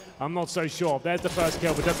 seconds, I'm not so sure. There's the first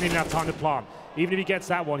kill, but doesn't even have time to plant. Even if he gets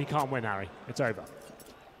that one, he can't win, Harry. It's over.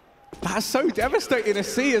 That's so devastating to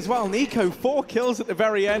see as well. Nico, 4 kills at the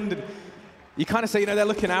very end. And you kind of say, you know, they're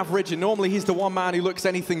looking average, and normally he's the one man who looks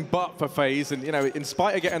anything but for FaZe. And, you know, in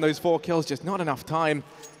spite of getting those 4 kills, just not enough time.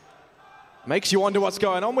 Makes you wonder what's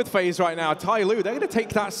going on with FaZe right now. TyLoo, they're going to take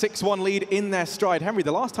that 6-1 lead in their stride. Henry,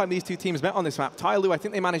 the last time these two teams met on this map, TyLoo, I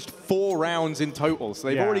think they managed 4 rounds in total, so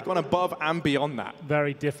they've already gone above and beyond that.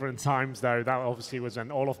 Very different times, though. That obviously was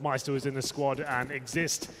when Olaf Meister was in the squad, and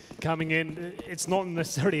Exist coming in. It's not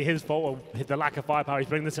necessarily his fault or the lack of firepower. He's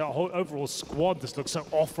bringing this whole overall squad. This looks so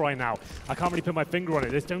off right now. I can't really put my finger on it.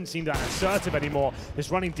 They don't seem that assertive anymore. Just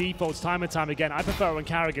running defaults time and time again. I prefer when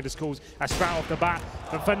Carrigan just calls a strat off the bat.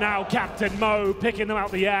 But for now, Captain Mo picking them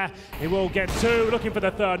out the air. He will get 2, looking for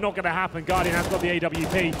the 3rd. Not going to happen. Guardian has got the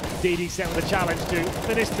AWP. DD set with a challenge to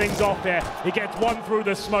finish things off here. He gets 1 through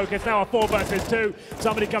the smoke. It's now a 4 versus 2.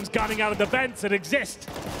 Somebody comes gunning out of the vents and Exist.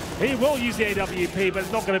 He will use the AWP, but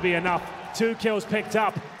it's not going to be enough. 2 kills picked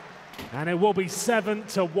up. And it will be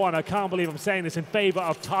 7-1. I can't believe I'm saying this in favor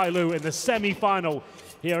of TyLoo in the semi-final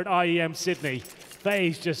here at IEM Sydney.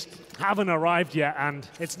 FaZe just haven't arrived yet, and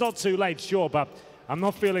it's not too late, sure, but I'm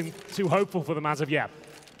not feeling too hopeful for them as of yet.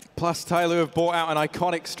 Plus, TyLoo have brought out an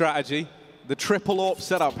iconic strategy. The triple AWP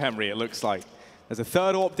setup, Henry, it looks like. There's a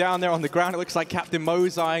 3rd AWP down there on the ground. It looks like Captain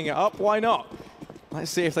Mo's eyeing it up. Why not?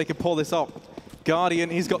 Let's see if they can pull this off. Guardian,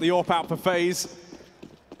 he's got the AWP out for FaZe.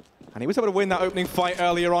 And he was able to win that opening fight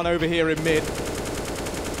earlier on over here in mid.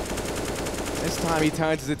 This time he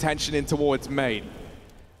turns his attention in towards main.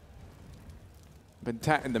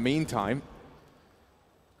 BeNTET in the meantime,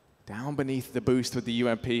 down beneath the boost with the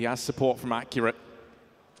UMP, he has support from Accurate.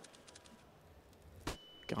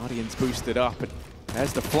 Guardian's boosted up, and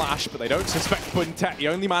there's the flash, but they don't suspect BeNTET. He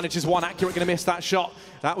only manages 1. Accurate going to miss that shot.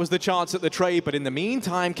 That was the chance at the trade, but in the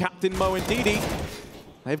meantime, Captain Mo and DD,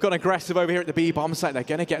 they've gone aggressive over here at the B bomb site. They're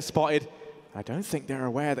going to get spotted. I don't think they're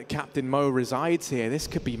aware that Captain Mo resides here. This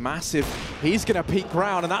could be massive. He's going to peek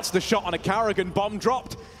round, and that's the shot on a Carrigan. Bomb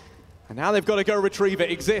dropped. And now they've got to go retrieve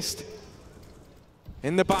it. Exist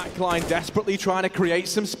in the back line, desperately trying to create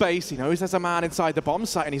some space. He knows there's a man inside the bomb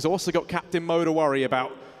site, and he's also got Captain Mo to worry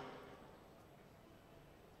about.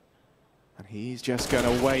 And he's just going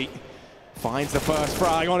to wait. Finds the first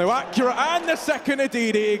frag onto Accurate, and the second to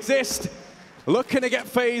DD. Exist looking to get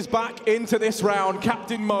FaZe back into this round.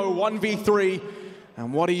 Captain Mo, 1v3.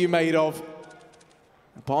 And what are you made of?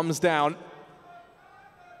 Bombs down.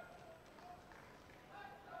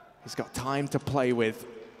 He's got time to play with.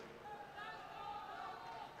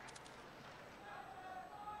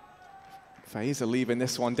 FaZe are leaving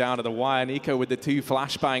this one down to the wire. Nico with the 2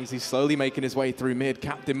 flashbangs. He's slowly making his way through mid.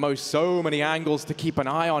 Captain Mo, so many angles to keep an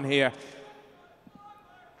eye on here.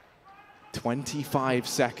 25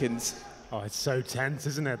 seconds. Oh, it's so tense,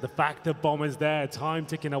 isn't it? The fact that Bomb is there, time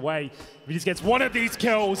ticking away. If he just gets 1 of these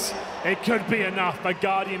kills, it could be enough, but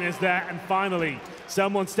Guardian is there, and finally,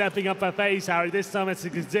 someone stepping up for FaZe, Harry. This time it's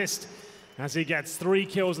Exist, as he gets 3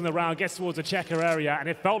 kills in the round, gets towards the checker area, and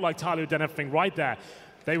it felt like TyLoo did everything right there.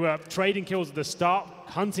 They were trading kills at the start,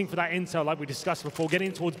 hunting for that intel like we discussed before,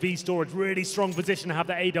 getting towards B storage, really strong position to have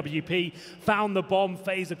the AWP, found the bomb.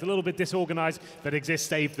 FaZe looked a little bit disorganized, but Exist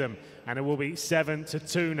saved them. And it will be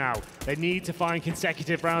 7-2 now. They need to find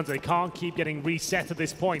consecutive rounds. They can't keep getting reset at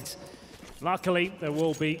this point. Luckily, there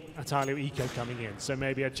will be a TyLoo eco coming in, so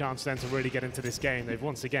maybe a chance then to really get into this game. They've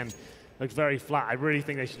once again looked very flat. I really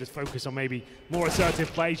think they should just focus on maybe more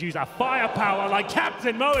assertive plays, use that firepower like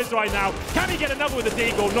Captain Mo is right now. Can he get another with a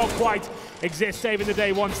deagle? Not quite. Exist saving the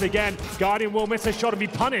day once again. Guardian will miss a shot and be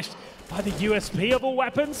punished by the USP of all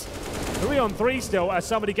weapons. 3-on-3 still as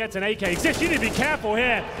somebody gets an AK. Exist, you need to be careful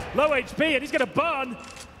here. Low HP and he's going to burn.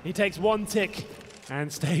 He takes 1 tick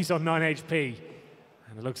and stays on 9 HP.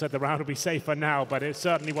 And it looks like the round will be safer now, but it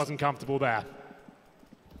certainly wasn't comfortable there.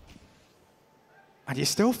 And you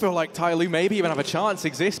still feel like TyLoo maybe even have a chance.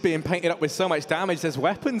 Exist being painted up with so much damage. There's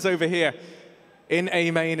weapons over here in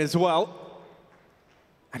A main as well.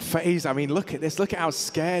 And FaZe, I mean, look at this. Look at how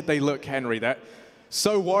scared they look, Henry. They're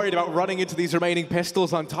so worried about running into these remaining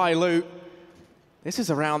pistols on TyLoo. This is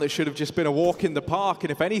a round that should have just been a walk in the park.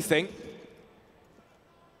 And if anything,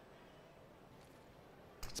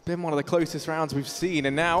 it's been one of the closest rounds we've seen.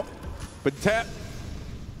 And now, BeNTET,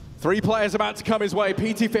 3 players about to come his way.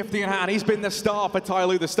 PT50 in hand. He's been the star for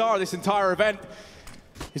TyLoo, the star of this entire event.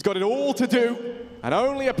 He's got it all to do, and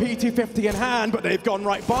only a PT50 in hand, but they've gone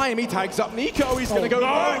right by him. He tags up Nico. He's going to go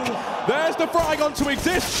back. There's the frag onto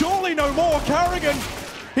Exist. Surely no more. Carrigan,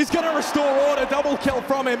 he's going to restore order. Double kill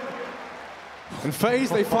from him. And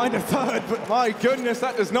FaZe, they find a 3rd, but my goodness,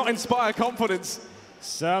 that does not inspire confidence.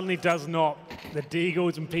 Certainly does not. The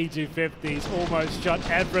Deagles and P250s almost shut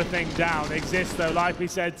everything down. Exist, though, like we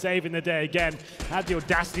said, saving the day again. Had the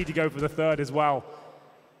audacity to go for the 3rd as well.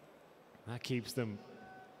 That keeps them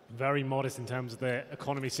very modest in terms of their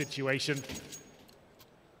economy situation.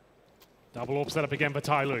 Double AWP set up again for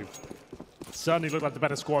TyLoo. Certainly look like the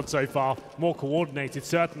better squad so far. More coordinated,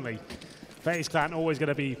 certainly. FaZe Clan always going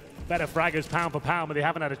to be better fraggers pound for pound, but they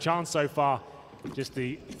haven't had a chance so far. Just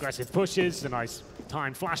the aggressive pushes, the nice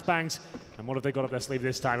timed flashbangs. And what have they got up their sleeve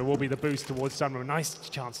this time? It will be the boost towards Sunroom. Nice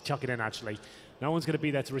chance to chuck it in, actually. No one's going to be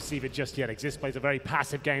there to receive it just yet. Exist plays a very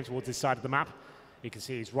passive game towards this side of the map. You can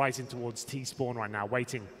see he's rising towards T-spawn right now,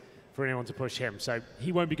 waiting for anyone to push him. So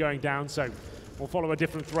he won't be going down, so we'll follow a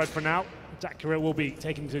different thread for now. Zakira will be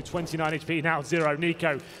taking to 29 HP now, 0.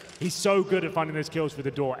 Nico, he's so good at finding those kills through the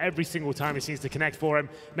door. Every single time he seems to connect for him.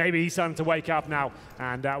 Maybe he's starting to wake up now,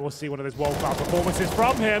 and we'll see one of those world-class performances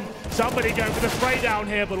from him. Somebody going for the spray down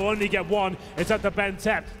here, but will only get one. It's at the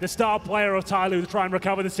BenTeT, the star player of TyLoo, to try and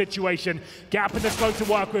recover the situation. Gap in the smoke to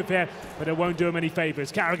work with here, but it won't do him any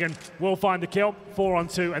favors. Carrigan will find the kill,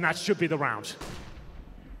 4-on-2, and that should be the round.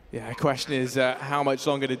 Yeah, the question is how much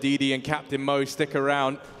longer do DD and Captain Mo stick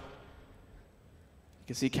around? You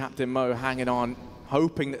can see Captain Mo hanging on,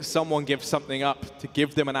 hoping that someone gives something up to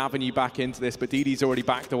give them an avenue back into this, but DD's already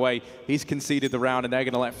backed away. He's conceded the round, and they're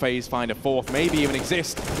going to let FaZe find a fourth, maybe even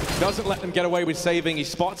exist. Doesn't let them get away with saving. He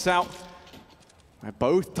spots out where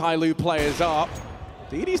both TyLoo players are.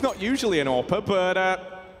 DD's not usually an AWPer,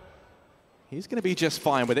 but he's going to be just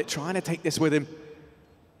fine with it, trying to take this with him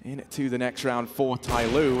into the next round for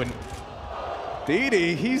TyLoo. And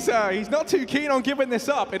DD, he's not too keen on giving this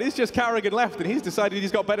up. It is just Carrigan left, and he's decided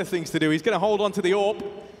he's got better things to do. He's going to hold on to the AWP.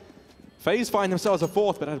 FaZe find themselves a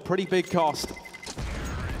fourth, but at a pretty big cost.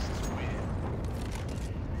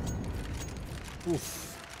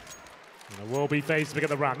 Oof. And it will be FaZe to pick up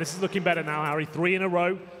the round. This is looking better now, Harry. 3 in a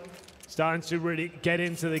row. Starting to really get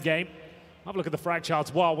into the game. Have a look at the frag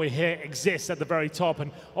charts while we're here. Exists at the very top,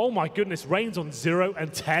 and oh my goodness, Rain's on 0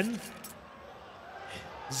 and 10.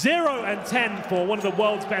 0 and 10 for one of the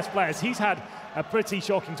world's best players. He's had a pretty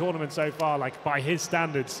shocking tournament so far, like by his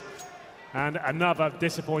standards. And another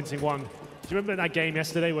disappointing one. Do you remember that game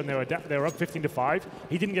yesterday when they were up 15-5?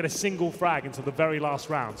 He didn't get a single frag until the very last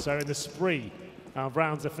round. So in the spree of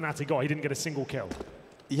rounds that Fnatic got, he didn't get a single kill.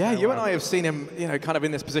 Yeah, you and I have seen him, kind of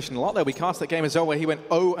in this position a lot though. We cast that game as well where he went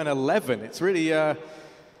 0 and 11. It's really been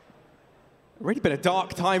a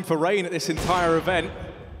dark time for Rain at this entire event.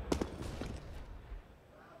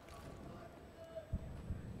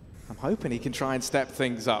 I'm hoping he can try and step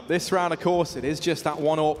things up. This round, of course, it is just that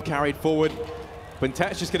one AWP carried forward.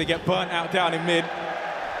 BenTeT's just going to get burnt out down in mid.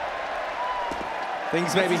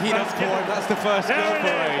 Things maybe heat up for him. That's the first goal for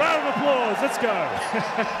Rain. Round of applause, let's go.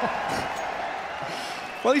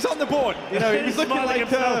 Well, he's on the board. He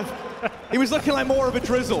was looking like more of a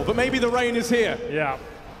drizzle, but maybe the rain is here. Yeah.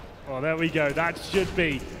 Well, there we go. That should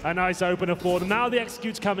be a nice opener for them. Now the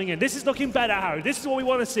execute's coming in. This is looking better, Harry. This is what we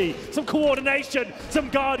want to see. Some coordination, some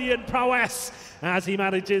Guardian prowess as he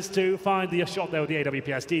manages to find the shot there with the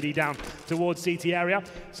AWPS. DD down towards CT area.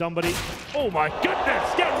 Somebody, oh my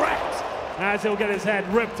goodness, get wrecked! As he'll get his head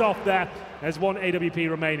ripped off there. There's one AWP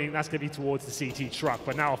remaining. That's going to be towards the CT truck,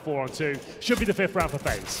 but now a 4-on-2. Should be the 5th round for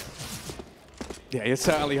FaZe. Yeah, you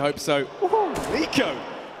certainly hope so. Nico,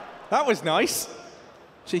 that was nice.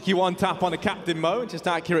 Cheeky one tap on the Captain Mo, just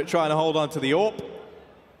accurate trying to hold on to the AWP.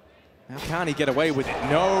 Now can he get away with it?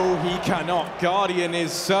 No, he cannot. Guardian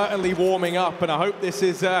is certainly warming up, and I hope this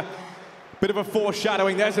is a bit of a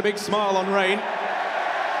foreshadowing. There's a big smile on Rain.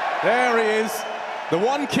 There he is, the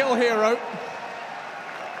one kill hero.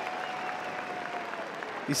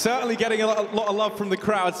 He's certainly getting a lot of love from the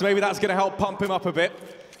crowd, so maybe that's going to help pump him up a bit.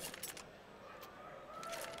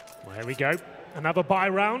 Well, here we go. Another bye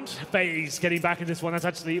round. FaZe getting back in this one. That's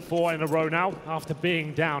actually 4 in a row now after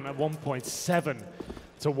being down at 1.7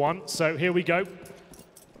 to 1. So here we go.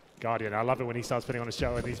 Guardian, I love it when he starts putting on a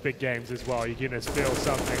show in these big games as well. You can just feel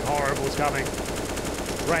something horrible's coming.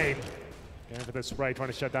 Rain going for the spray, trying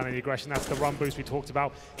to shut down any aggression. That's the run boost we talked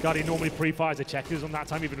about. Guardian normally pre-fires the checkers on that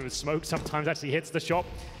time, even with smoke. Sometimes actually hits the shot.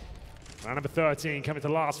 Round number 13, coming to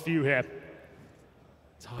the last few here.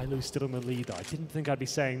 TyLoo still in the lead, though. I didn't think I'd be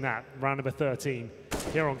saying that. Round number 13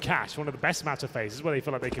 here on Cash, one of the best maps of FaZe, where they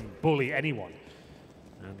feel like they can bully anyone.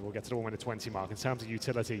 And we'll get to the 1:20 mark in terms of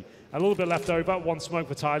utility. A little bit left over, one smoke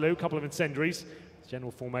for TyLoo, a couple of incendiaries.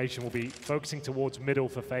 General formation will be focusing towards middle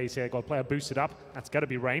for FaZe here. Got a player boosted up. That's got to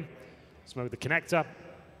be Rain. Smoke the connector.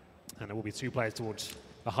 And there will be 2 players towards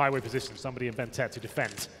the highway position. Somebody in BenTeT to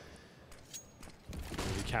defend.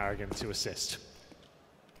 Maybe Carrigan to assist.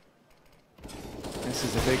 This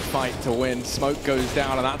is a big fight to win. Smoke goes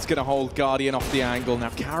down, and that's going to hold Guardian off the angle.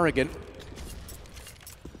 Now Carrigan.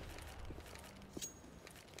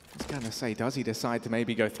 I was going to say, does he decide to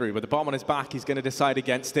maybe go through? But the bomb on his back, he's going to decide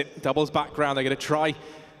against it. Doubles background, they're going to try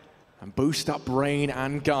and boost up Rain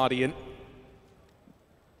and Guardian.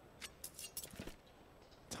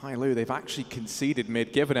 TyLoo, they've actually conceded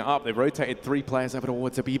mid, given it up. They've rotated 3 players over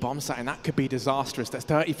towards a B bomb site, and that could be disastrous. There's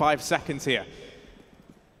 35 seconds here.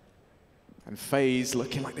 And FaZe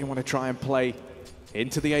looking like they want to try and play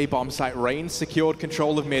into the A bomb site. Rain secured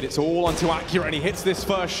control of mid. It's all onto Accurate, and he hits this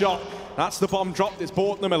first shot. That's the bomb drop that's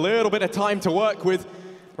bought them a little bit of time to work with.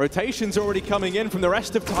 Rotation's already coming in from the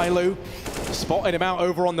rest of TyLoo. Spotted him out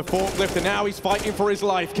over on the forklift, and now he's fighting for his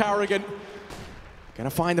life. Carrigan gonna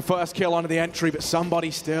find the first kill onto the entry, but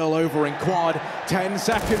somebody's still over in quad. 10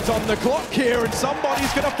 seconds on the clock here, and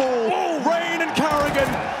somebody's gonna fall. Rain and Carrigan,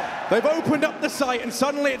 they've opened up the site, and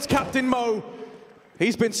suddenly it's Captain Mo.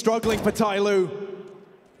 He's been struggling for TyLoo.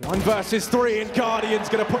 1 versus 3, and Guardian's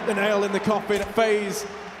gonna put the nail in the coffin at FaZe.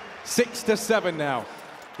 6-7 now.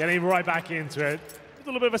 Getting right back into it. A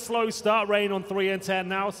little bit of a slow start. Rain on 3 and 10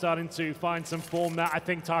 now, starting to find some form there. I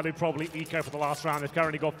think TyLoo probably eco for the last round. They've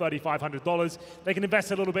currently got $3,500. They can invest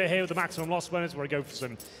a little bit here with the maximum loss bonus, where we go for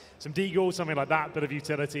some deagles, something like that, bit of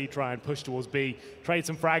utility, try and push towards B, trade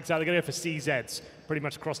some frags out. They're going to go for CZs pretty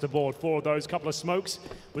much across the board. 4 of those, couple of smokes.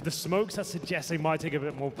 With the smokes, that suggests they might take a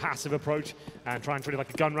bit more passive approach and try and treat it like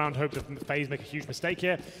a gun round, hope that FaZe make a huge mistake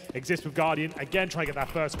here. Exist with Guardian, again, trying to get that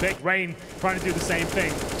first pick. Rain trying to do the same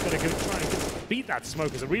thing. He's going to try and beat that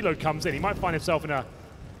smoke as a reload comes in. He might find himself in a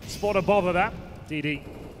spot of bother there. DD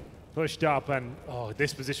pushed up, and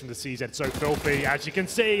this position to CZ so filthy. As you can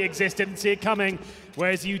see, Exist didn't see it coming.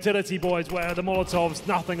 Where's the utility, boys? Where are the Molotovs?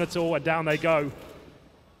 Nothing at all, and down they go.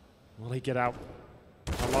 Will he get out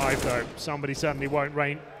alive, though? Somebody certainly won't.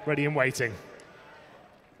 Rain ready and waiting.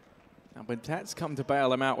 Now, Bentet's come to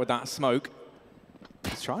bail him out with that smoke.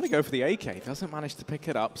 He's trying to go for the AK. Doesn't manage to pick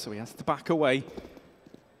it up, so he has to back away.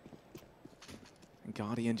 And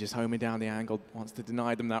Guardian just homing down the angle, wants to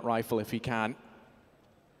deny them that rifle if he can.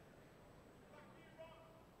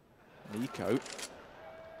 Nico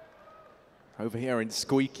over here in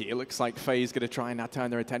Squeaky. It looks like FaZe going to try and now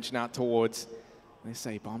turn their attention out towards this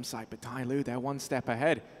A bomb site, but TyLoo, they're 1 step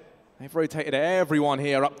ahead. They've rotated everyone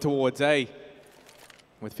here up towards A.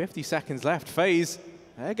 With 50 seconds left, FaZe,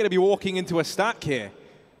 they're going to be walking into a stack here.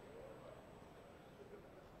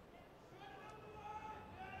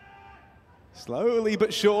 Slowly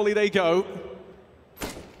but surely they go.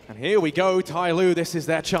 And here we go, TyLoo, this is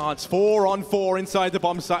their chance. 4 on 4 inside the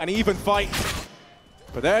bomb site, an even fight.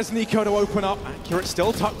 But there's Nico to open up. Accurate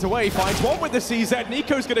still tucked away, finds one with the CZ.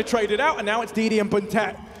 Nico's gonna trade it out, and now it's DD and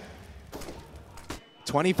Buntet.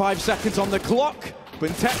 25 seconds on the clock.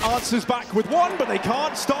 Buntet answers back with 1, but they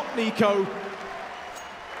can't stop Nico.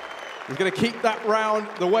 He's going to keep that round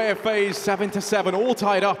the way of FaZe, 7-7, all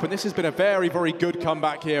tied up, and this has been a very, very good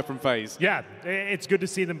comeback here from FaZe. Yeah, it's good to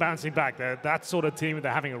see them bouncing back. They're that sort of team,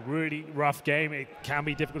 they're having a really rough game. It can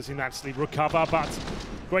be difficult to see them actually recover, but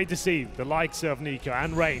great to see the likes of Nico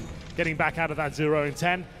and Rain getting back out of that 0 and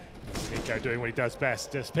 10. Nico doing what he does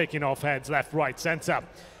best, just picking off heads left, right, center.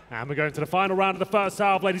 And we're going to the final round of the first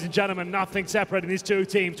half, ladies and gentlemen. Nothing separating these 2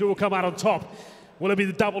 teams. 2 will come out on top. Will it be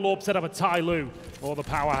the double orb set up at TyLoo or the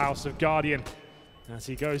powerhouse of Guardian? As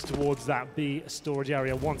he goes towards that B storage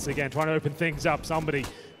area once again, trying to open things up. Somebody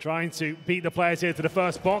trying to beat the players here to the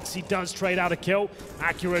first box. He does trade out a kill.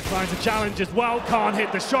 Accurate trying to challenge as well. Can't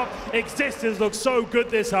hit the shot. Existence looks so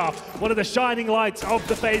good this half. One of the shining lights of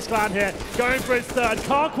the FaZe clan here. Going for his 3rd.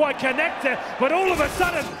 Can't quite connect it, but all of a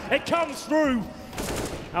sudden it comes through.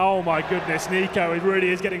 Oh my goodness, Nico, it really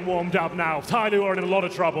is getting warmed up now. TyLoo are in a lot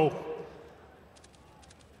of trouble.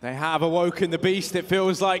 They have awoken the beast, it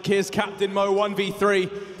feels like. Here's Captain Mo,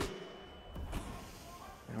 1v3.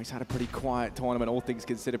 Now he's had a pretty quiet tournament, all things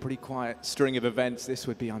considered, pretty quiet string of events. This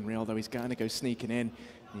would be unreal, though. He's going to go sneaking in.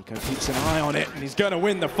 Nico keeps an eye on it, and he's going to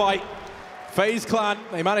win the fight. FaZe clan,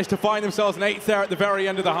 they managed to find themselves an 8th there at the very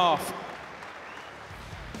end of the half.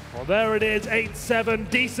 Well, there it is, 8-7.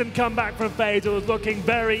 Decent comeback from FaZe. It was looking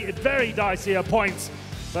very, very dicey at points.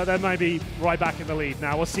 But they may be right back in the lead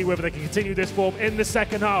now. We'll see whether they can continue this form in the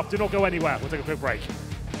second half. Do not go anywhere. We'll take a quick break.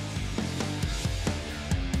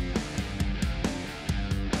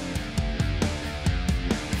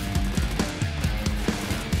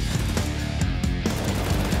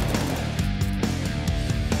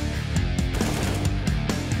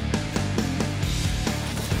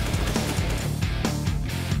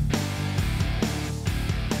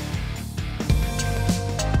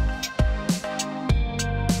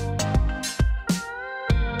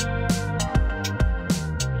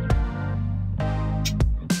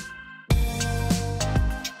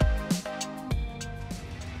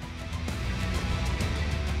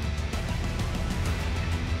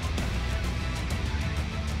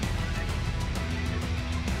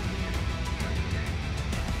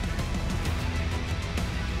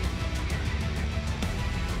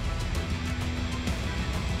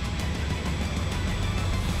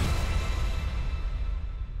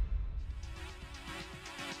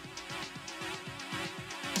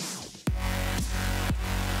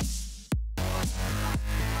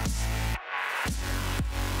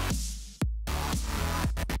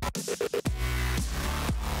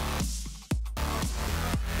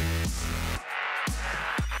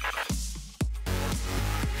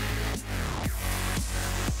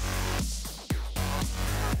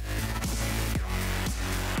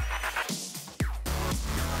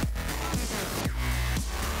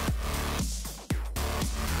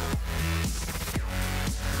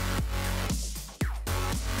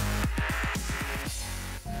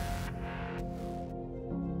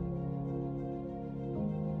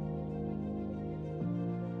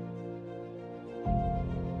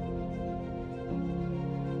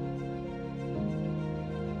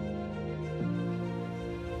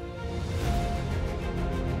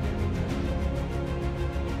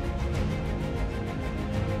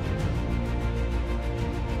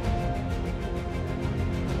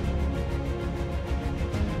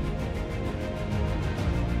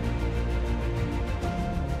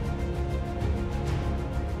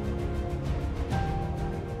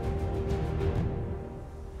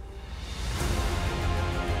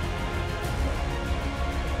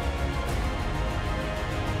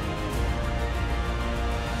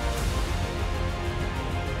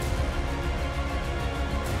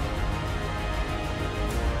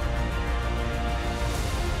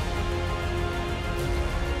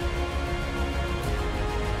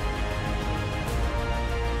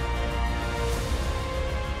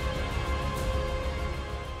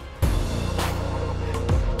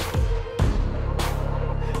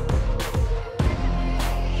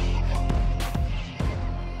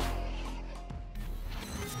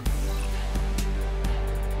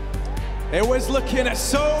 It was looking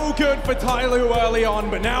so good for TyLoo early on,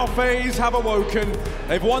 but now FaZe have awoken.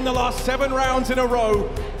 They've won the last 7 rounds in a row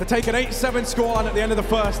to take an 8-7 scoreline at the end of the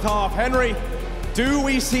first half. Henry, do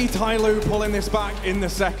we see TyLoo pulling this back in the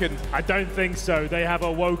second? I don't think so. They have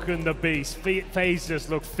awoken the beast. FaZe just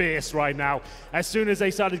look fierce right now. As soon as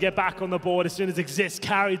they started to get back on the board, as soon as Exist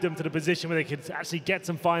carried them to the position where they could actually get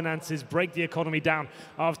some finances, break the economy down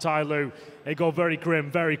of TyLoo, it got very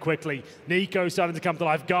grim very quickly. Nico starting to come to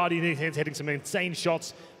life. Guardian is hitting some insane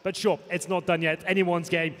shots. But sure, it's not done yet. Anyone's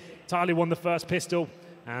game. TyLoo won the first pistol.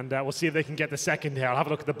 And we'll see if they can get the second here. I'll have a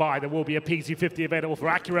look at the buy. There will be a P250 available for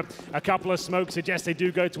Accurate. A couple of smokes suggest they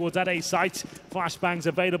do go towards that A site. Flashbangs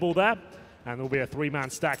available there. And there'll be a 3-man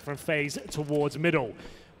stack from FaZe towards middle.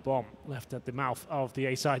 Bomb left at the mouth of the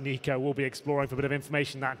A site. Nico will be exploring for a bit of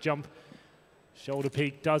information. That jump. Shoulder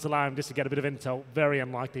peek does allow him just to get a bit of intel. Very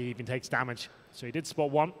unlikely he even takes damage. So he did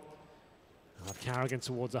spot one. Carrigan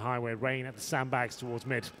towards the highway. Rain at the sandbags towards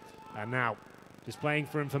mid. And now, just playing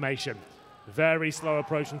for information. Very slow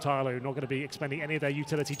approach from TyLoo. Not going to be expending any of their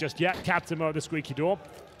utility just yet. Captain Mo at the squeaky door.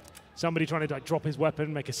 Somebody trying to drop his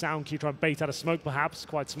weapon, make a sound cue, try and bait out a smoke perhaps.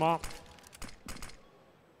 Quite smart.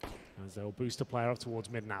 As they'll boost a player up towards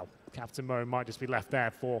mid now. Captain Mo might just be left there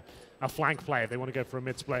for a flank play if they want to go for a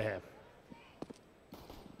mid split here.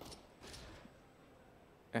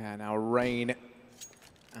 And now Rain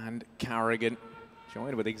and Carrigan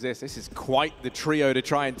joined with Exist. This is quite the trio to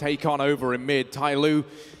try and take on over in mid. TyLoo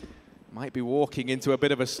might be walking into a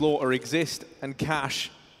bit of a slaughter. Exist and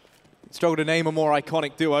Cash struggle to name a more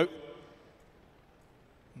iconic duo.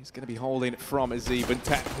 He's going to be holding from Azib and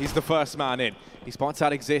Tech. He's the first man in. He spots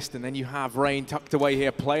out Exist, and then you have Rain tucked away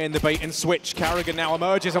here, playing the bait and switch. Carrigan now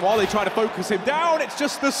emerges, and while they try to focus him down, it's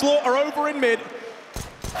just the slaughter over in mid.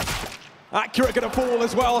 Accurate going to fall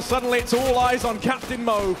as well. Suddenly it's all eyes on Captain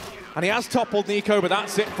Mo. And he has toppled Nico, but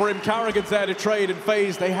that's it for him. Carrigan's there to trade, and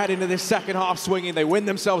FaZe, they head into this second half swinging. They win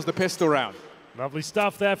themselves the pistol round. Lovely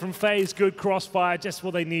stuff there from FaZe. Good crossfire, just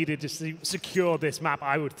what they needed just to secure this map,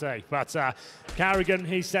 I would say. But Carrigan,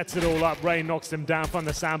 he sets it all up. Rain knocks him down from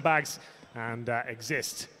the sandbags, and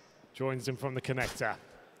Exist joins him from the connector.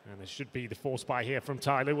 And there should be the force buy here from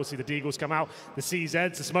TyLoo. We'll see the Deagles come out, the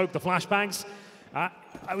CZs, the smoke, the flashbangs.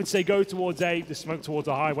 I would say go towards A, the smoke towards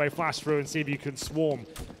the highway, flash through and see if you can swarm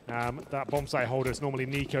that bomb site holder. It's normally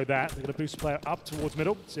Nico there. They're going to boost the player up towards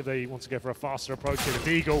middle, see if they want to go for a faster approach here.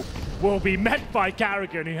 The Deagle will be met by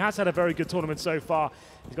Carrigan, who has had a very good tournament so far.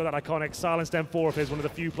 He's got that iconic silenced M4 of his, one of the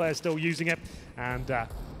few players still using it. And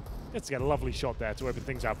gets to get a lovely shot there to open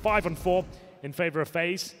things out. 5-on-4 in favor of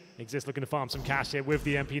FaZe. Exist looking to farm some cash here with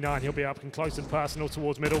the MP9. He'll be up and close and personal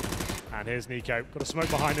towards middle. And here's Nico. Got a smoke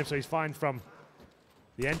behind him, so he's fine from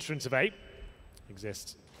the entrance of 8.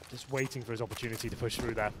 Exist just waiting for his opportunity to push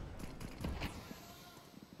through there.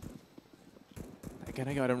 They're going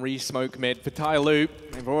to go ahead and re-smoke mid for TyLoo.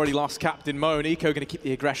 They've already lost Captain Mo. Nico going to keep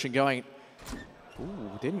the aggression going.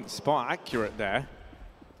 Ooh, didn't spot Accurate there.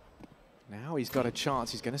 Now he's got a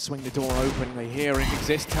chance. He's going to swing the door open. They hear him.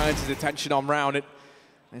 Exist turns his attention on round it.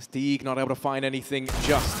 There's Deeg not able to find anything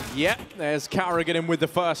just yet. There's Carrigan in with the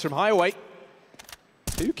first from highway.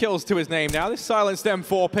 2 kills to his name now. This silenced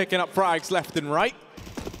M4 picking up frags left and right.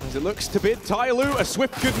 As it looks to bid TyLoo a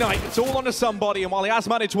swift goodnight. It's all onto somebody, and while he has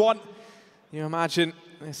managed one, you imagine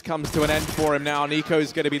this comes to an end for him now.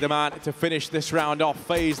 Nico's going to be the man to finish this round off.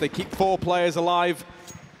 FaZe, they keep 4 players alive,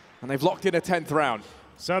 and they've locked in a 10th round.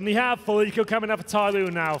 Certainly have. Felico coming up for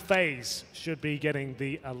TyLoo now. FaZe should be getting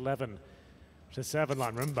the 11-7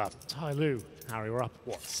 line. Remember, TyLoo, Harry, we're up,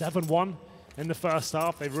 what, 7-1 in the first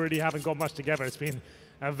half? They really haven't got much together. It's been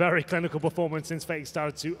a very clinical performance since FaZe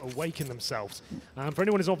started to awaken themselves. For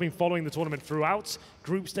anyone who's not been following the tournament throughout,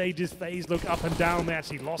 group stages, FaZe look up and down. They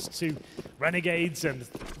actually lost to Renegades and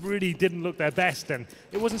really didn't look their best. And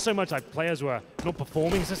it wasn't so much like players were not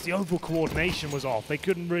performing, it's just the overall coordination was off. They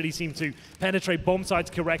couldn't really seem to penetrate bomb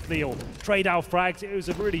sites correctly or trade out frags. It was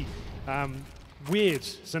a really weird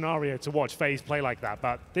scenario to watch FaZe play like that.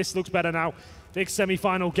 But this looks better now. Big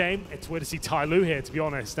semi-final game. It's weird to see TyLoo here, to be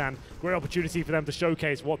honest, and great opportunity for them to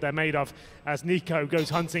showcase what they're made of. As Nico goes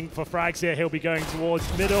hunting for frags here, he'll be going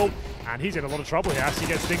towards middle, and he's in a lot of trouble here as he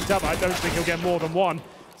gets dinked up. I don't think he'll get more than one.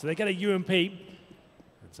 So they get a UMP. And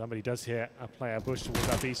somebody does hear a player push towards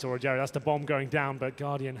that beast or a Jerry. That's the bomb going down, but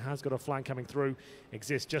Guardian has got a flank coming through.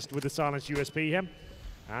 Exists just with the silenced USP here.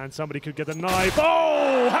 And somebody could get the knife.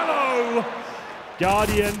 Oh, hello!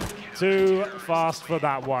 Guardian too fast for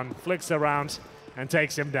that one. Flicks around and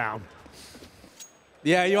takes him down.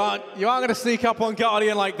 Yeah, you aren't going to sneak up on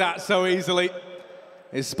Guardian like that so easily.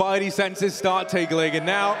 His spidey senses start tingling, and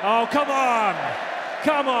now... Oh, come on!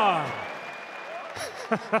 Come on!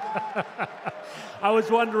 I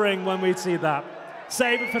was wondering when we'd see that.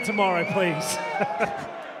 Save it for tomorrow, please.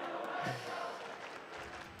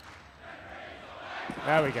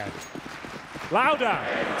 There we go. Louder.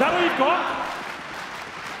 Is that all you've got?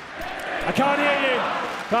 I can't hear you.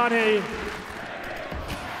 Can't hear you.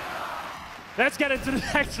 Let's get into the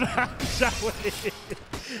next round, shall we?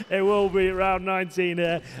 It will be round 19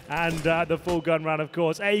 here, and the full gun round, of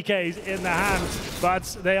course. AKs in the hands, but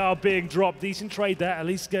they are being dropped. Decent trade there, at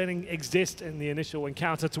least getting exist in the initial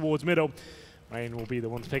encounter towards middle. Rain will be the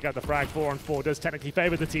one to pick up the frag. 4-on-4 does technically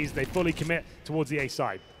favor the T's. They fully commit towards the A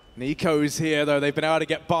side. Nico's here, though. They've been able to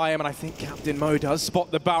get by him, and I think Captain Mo does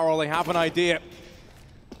spot the barrel. They have an idea.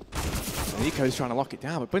 Nico's trying to lock it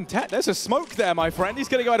down, but Buntet, there's a smoke there, my friend. He's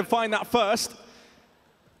going to go ahead and find that first.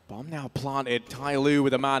 Bomb now planted. TyLoo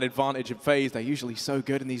with a man advantage at FaZe. They're usually so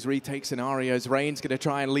good in these retake scenarios. Rain's going to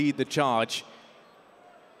try and lead the charge.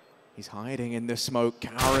 He's hiding in the smoke.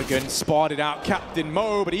 Carrigan spotted out Captain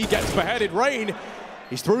Mo, but he gets beheaded. Rain,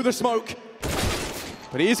 he's through the smoke.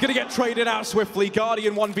 But he is going to get traded out swiftly.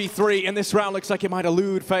 Guardian 1v3, and this round looks like it might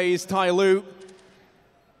elude FaZe. TyLoo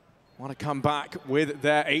want to come back with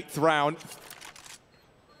their 8th round.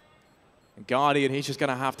 And Guardian, he's just going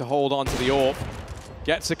to have to hold on to the AWP.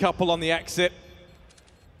 Gets a couple on the exit.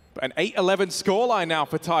 An 8-11 scoreline now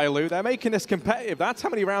for TyLoo. They're making this competitive. That's how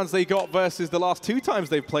many rounds they got versus the last 2 times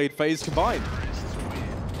they've played FaZe combined.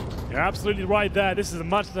 You're absolutely right there. This is a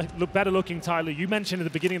much better looking TyLoo. You mentioned at the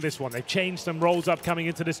beginning of this one, they've changed some roles up coming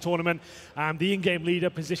into this tournament. The in-game leader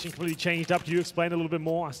position completely changed up. Can you explain a little bit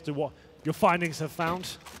more as to what your findings have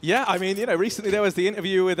found? Yeah, I mean, recently there was the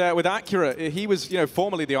interview with Acura. He was,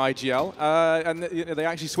 formerly the IGL, and they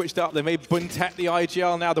actually switched up. They made Buntet the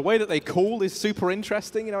IGL. Now, the way that they call is super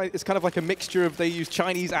interesting. It's kind of like a mixture of they use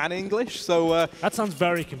Chinese and English. So that sounds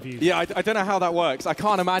very confusing. Yeah, I don't know how that works. I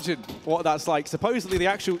can't imagine what that's like. Supposedly, the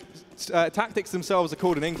actual tactics themselves are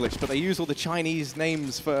called in English, but they use all the Chinese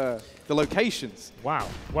names for the locations. Wow.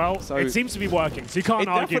 Well, so it seems to be working, so you can't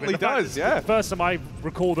argue. It definitely does, yeah. The first time I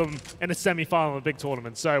recall them in a semi-final of a big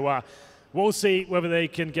tournament. So we'll see whether they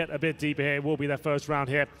can get a bit deeper here. It will be their first round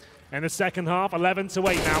here. In the second half, 11-8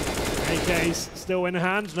 now. AK's still in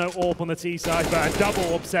hand. No AWP on the T side, but a double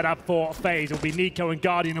AWP set up for FaZe. It will be Nico and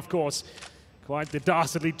Guardian, of course. Quite the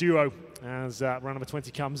dastardly duo as round number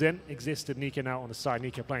 20 comes in. Existed Nico now on the side.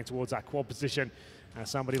 Nico playing towards that quad position. As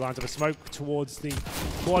somebody lines up a smoke towards the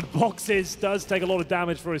quad boxes. Does take a lot of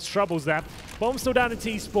damage for his troubles there. Bomb's still down in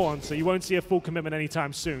T-spawn, so you won't see a full commitment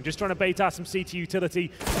anytime soon. Just trying to bait out some CT utility.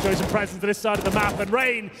 Shows some presence to this side of the map. And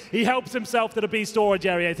Rain, he helps himself to the B storage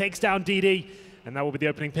area. Takes down DD. And that will be the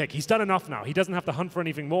opening pick. He's done enough now. He doesn't have to hunt for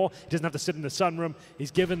anything more. He doesn't have to sit in the sunroom.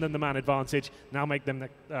 He's given them the man advantage. Now make them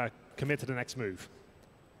commit to the next move.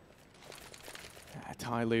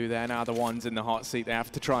 TyLoo there, now the ones in the hot seat. They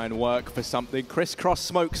have to try and work for something. Crisscross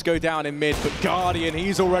smokes go down in mid, but Guardian,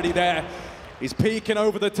 he's already there. He's peeking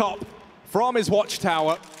over the top from his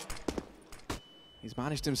watchtower. He's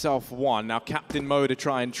managed himself one. Now Captain Mo to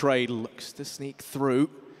try and trade, looks to sneak through.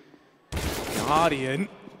 Guardian,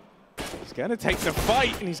 he's going to take the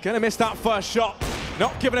fight, and he's going to miss that first shot.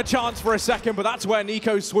 Not given a chance for a second, but that's where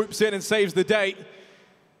Nico swoops in and saves the day.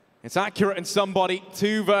 It's Accurate and somebody,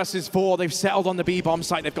 2 versus 4. They've settled on the B-bomb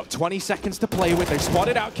site. They've got 20 seconds to play with. They've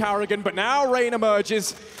spotted out Carrigan, but now Rain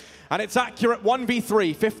emerges. And it's Accurate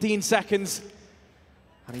 1v3, 15 seconds.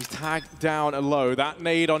 And he's tagged down low. That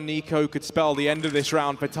nade on Nico could spell the end of this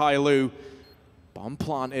round for TyLoo. Bomb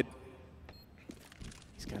planted.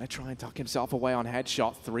 He's going to try and tuck himself away on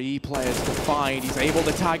headshot. 3 players to find. He's able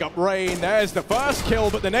to tag up Rain. There's the first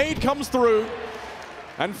kill, but the nade comes through.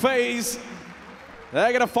 And FaZe,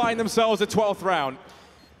 they're going to find themselves a 12th round.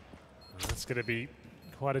 That's going to be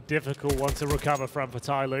quite a difficult one to recover from for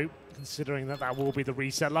TyLoo, considering that that will be the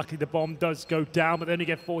reset. Luckily, the bomb does go down, but then you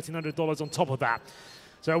get $1,400 on top of that.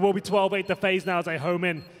 So it will be 12-8 to FaZe now as they home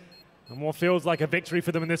in. And what feels like a victory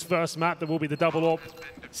for them in this first map, there will be the double AWP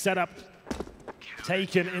setup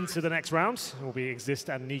taken into the next round. It will be Exist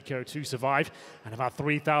and Nico to survive. And about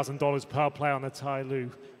 $3,000 per play on the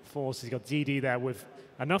TyLoo force. He's got DD there with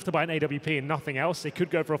enough to buy an AWP and nothing else. They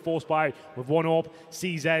could go for a force buy with 1 AWP,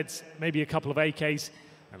 CZs, maybe a couple of AKs.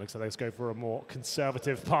 It looks like let's go for a more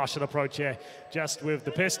conservative partial approach here, just with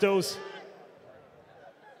the pistols.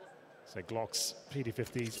 So Glocks,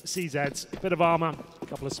 PD50s, CZs, bit of armor, a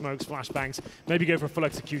couple of smokes, flashbangs. Maybe go for a full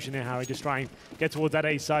execution here, Harry. Just try and get towards that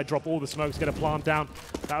A side, drop all the smokes, get a plant down.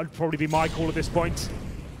 That would probably be my call at this point.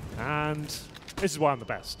 And this is why I'm the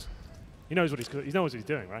best. He knows what he's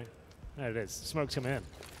doing, right? There it is. Smoke's coming in.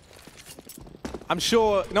 I'm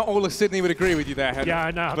sure not all of Sydney would agree with you there, Henry. Yeah,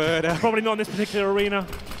 I know. But, probably not in this particular arena.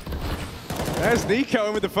 There's Nico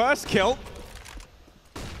in with the first kill.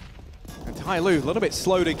 And TyLoo, a little bit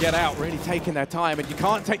slow to get out, really taking their time, and you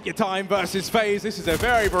can't take your time versus FaZe. This is a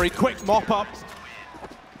very, very quick mop-up.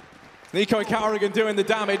 Nico and Carrigan doing the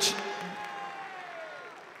damage.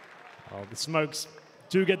 Oh, the smokes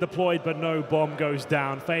do get deployed, but no bomb goes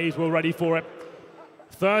down. FaZe will ready for it.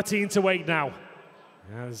 13-8 now,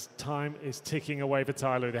 as time is ticking away for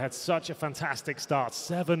TyLoo. They had such a fantastic start,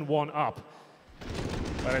 7-1 up.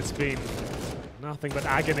 But it's been nothing but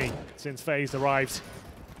agony since FaZe arrived.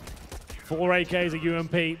 4 AKs at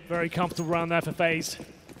UMP, very comfortable around there for FaZe.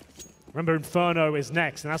 Remember, Inferno is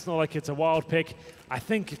next, and that's not like it's a wild pick. I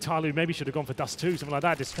think TyLoo maybe should have gone for Dust 2, something like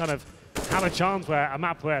that, just kind of have a chance where a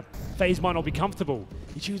map where FaZe might not be comfortable.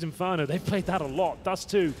 You choose Inferno, they've played that a lot. Dust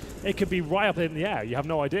 2, it could be right up in the air, you have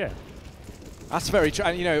no idea. That's very true,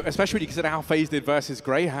 and you know, especially when you consider how FaZe did versus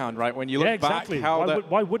Greyhound, right? When you look exactly. back, how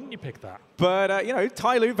why wouldn't you pick that? But you know,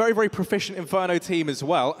 TyLoo, very, very proficient Inferno team as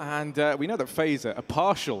well, and we know that FaZe are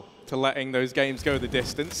partial to letting those games go the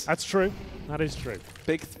distance. That's true. That is true.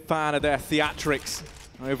 Big fan of their theatrics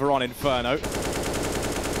over on Inferno.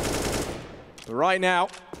 But right now,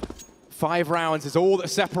 5 rounds is all that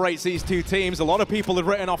separates these two teams. A lot of people have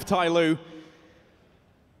written off TyLoo.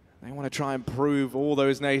 They want to try and prove all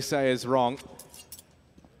those naysayers wrong.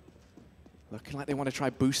 Looking like they want to try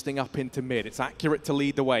boosting up into mid. It's Accurate to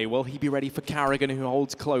lead the way. Will he be ready for Carrigan, who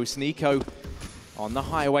holds close? Nico on the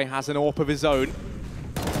highway has an AWP of his own.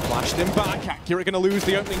 Flashed him back. Accurate going to lose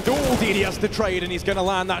the opening door. DD has to trade, and he's going to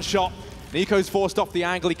land that shot. Nico's forced off the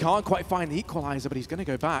angle. He can't quite find the equalizer, but he's going to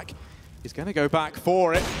go back. He's going to go back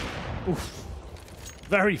for it. Oof.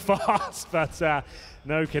 Very fast, but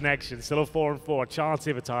no connection. Still a 4-4. Chance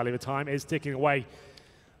here for TyLoo. The time is ticking away.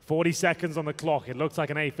 40 seconds on the clock. It looks like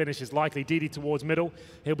an A finish is likely. DD towards middle.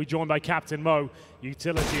 He'll be joined by Captain Mo.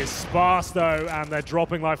 Utility is sparse, though, and they're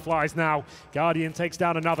dropping like flies now. Guardian takes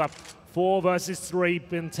down another. 4 versus 3.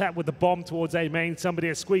 BenTeT with the bomb towards A main. Somebody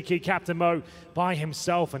at squeaky. Captain Mo by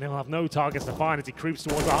himself, and he'll have no targets to find as he creeps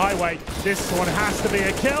towards the highway. This one has to be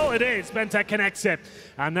a kill. It is. BenTeT connects it.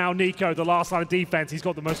 And now Nico, the last line of defense. He's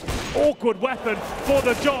got the most awkward weapon for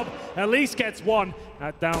the job. At least gets one.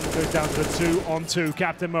 That goes down to the 2-on-2.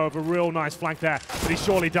 Captain Mo with a real nice flank there, but he's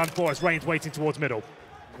surely done for us. Rain's waiting towards middle.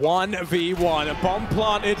 1v1. A bomb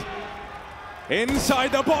planted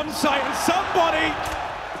inside the bomb site, and somebody...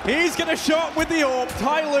 He's going to shot with the AWP.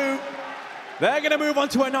 TyLoo, they're going to move on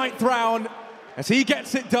to a 9th round as he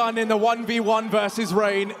gets it done in the 1v1 versus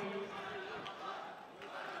Rain.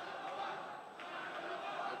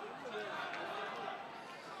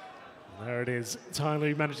 There it is.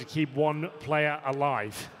 TyLoo managed to keep 1 player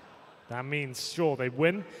alive. That means, sure, they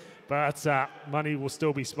win, but money will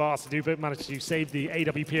still be sparse. They do manage to save the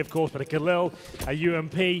AWP, of course, but a Khalil, a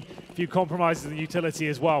UMP, a few compromises in the utility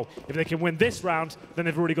as well. If they can win this round, then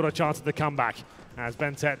they've already got a chance at the comeback. As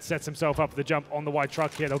BenTeT sets himself up for the jump on the white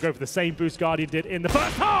truck here. They'll go for the same boost Guardian did in the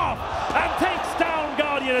first half, and takes down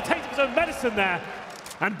Guardian. It takes his own medicine there,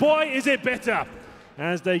 and boy, is it bitter,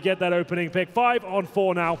 as they get that opening pick.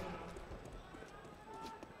 5-on-4 now.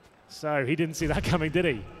 So he didn't see that coming, did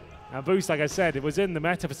he? And Boost, like I said, it was in the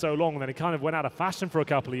meta for so long, and then it kind of went out of fashion for a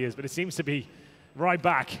couple of years, but it seems to be right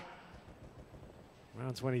back.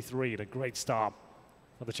 Round 23, a great start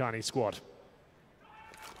for the Chinese squad.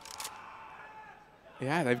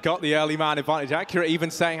 Yeah, they've got the early man advantage. Accurate even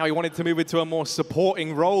saying how he wanted to move into a more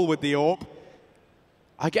supporting role with the AWP.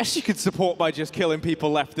 I guess you could support by just killing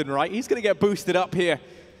people left and right. He's going to get boosted up here.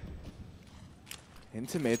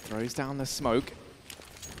 Into mid, throws down the smoke.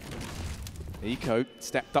 Nico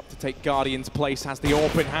stepped up to take Guardian's place, has the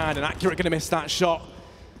AWP in hand, and Accurate going to miss that shot.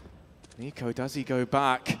 Nico, does he go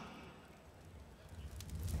back?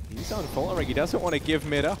 He's unfaltering. He doesn't want to give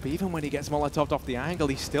mid up. Even when he gets Molotoved off the angle,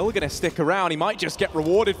 he's still going to stick around. He might just get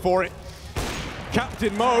rewarded for it.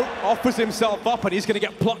 Captain Mo offers himself up, and he's going to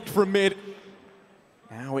get plucked from mid.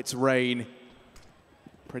 Now it's Rain.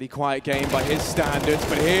 Pretty quiet game by his standards,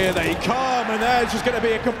 but here they come, and there's just going to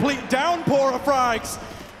be a complete downpour of frags.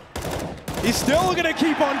 He's still going to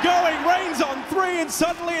keep on going. Rain's on 3, and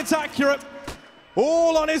suddenly it's Accurate.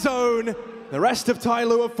 All on his own. The rest of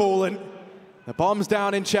TyLoo have fallen. The bomb's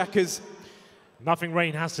down in checkers. Nothing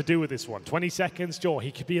Rain has to do with this one. 20 seconds, sure,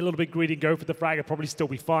 he could be a little bit greedy and go for the frag. It'll probably still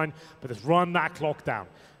be fine, but let's run that clock down.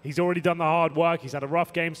 He's already done the hard work. He's had a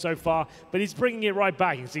rough game so far, but he's bringing it right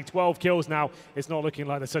back. You can see 12 kills now. It's not looking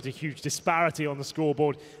like there's such a huge disparity on the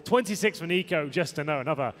scoreboard. 26 for Nico, just to know.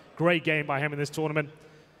 Another great game by him in this tournament.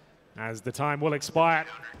 As the time will expire,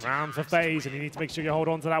 round for FaZe, and you need to make sure you hold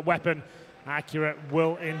on to that weapon. Accurate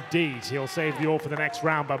will indeed. He'll save the all for the next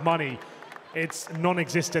round, but money It's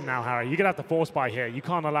non-existent now, Harry. You're going to have to force buy here. You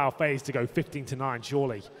can't allow FaZe to go 15-9,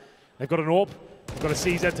 surely. They've got an AWP. They've got a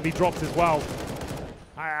CZ to be dropped as well.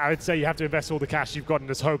 I would say you have to invest all the cash you've got and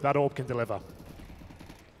just hope that AWP can deliver.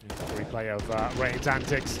 Replay of Rain's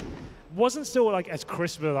antics. Wasn't still like as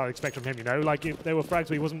crisp as I'd expect from him, you know? Like if there were frags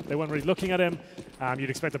where they weren't really looking at him, you'd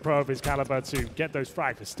expect a pro of his caliber to get those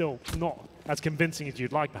frags, but still not as convincing as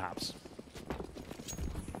you'd like, perhaps.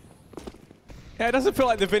 Yeah, it doesn't feel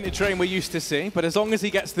like the vintage Rain we're used to seeing, but as long as he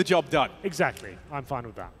gets the job done. Exactly. I'm fine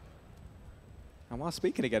with that. And while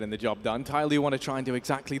speaking of getting the job done, TyLoo want to try and do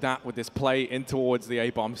exactly that with this play in towards the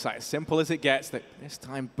A-bomb site. As simple as it gets, that this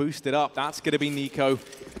time boosted up. That's going to be Nico.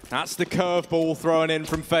 That's the curveball thrown in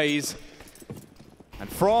from FaZe. And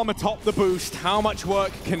from atop the boost, how much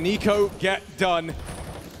work can Nico get done?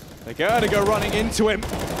 They're going to go running into him.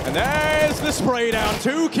 And there's the spray down.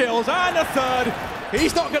 2 kills and a third.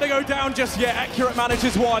 He's not going to go down just yet. Accurate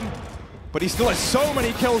manages 1. But he still has so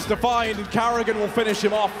many kills to find, and Carrigan will finish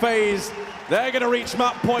him off. FaZe, they're going to reach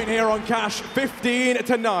map point here on Cash,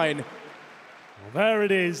 15-9. Well, there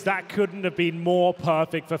it is. That couldn't have been more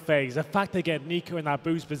perfect for FaZe. The fact they get Nico in that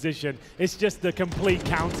boost position, it's just the complete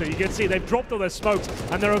counter. You can see they've dropped all their smokes,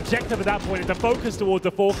 and their objective at that point is to focus towards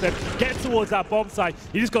the forklift, get towards that bomb site.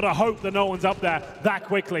 You just got to hope that no one's up there that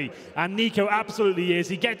quickly. And Nico absolutely is.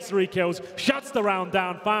 He gets 3 kills, shuts the round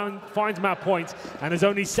down, finds map points, and his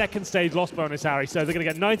only second stage loss bonus, Harry. So they're going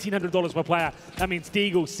to get $1,900 per player. That means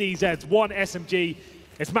Deagle, CZs, 1 SMG.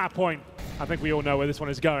 It's map point. I think we all know where this one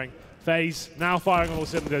is going. FaZe now firing on all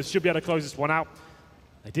cylinders, should be able to close this one out.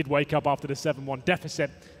 They did wake up after the 7-1 deficit,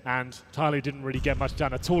 and TyLoo didn't really get much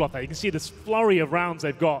done at all off that. You can see this flurry of rounds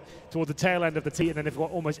they've got toward the tail end of the T, and then they've got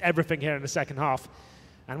almost everything here in the second half.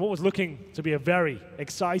 And what was looking to be a very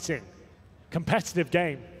exciting, competitive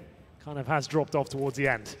game kind of has dropped off towards the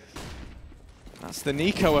end. That's the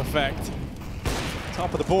Nico effect.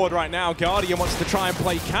 Top of the board right now, Guardian wants to try and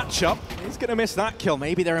play catch-up. He's going to miss that kill.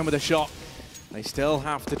 Maybe they're in with a shot. They still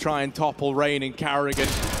have to try and topple Rain and Carrigan,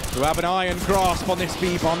 who have an iron grasp on this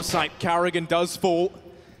B-bomb site. Carrigan does fall,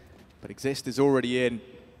 but Exist is already in.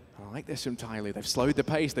 I like this from TyLoo. They've slowed the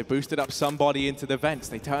pace. They've boosted up somebody into the vents.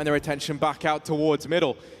 They turn their attention back out towards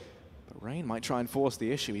middle. But Rain might try and force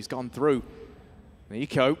the issue. He's gone through.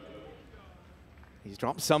 Nico. He's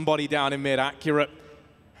dropped somebody down in mid. Accurate.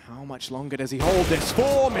 How much longer does he hold this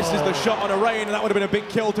for? Misses the shot on a Rain, and that would have been a big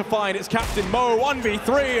kill to find. It's Captain Mo,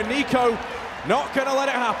 1v3, and Nico not going to let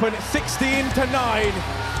it happen.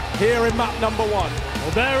 16-9 here in map number 1.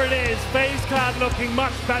 Well, there it is. FaZe Clan looking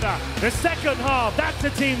much better. The second half, that's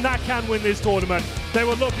a team that can win this tournament. They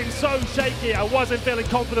were looking so shaky. I wasn't feeling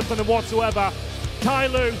confident for them whatsoever.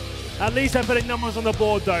 TyLoo, at least they're putting numbers on the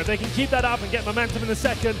board, though. If they can keep that up and get momentum in the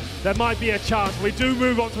second, there might be a chance. We do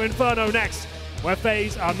move on to Inferno next, where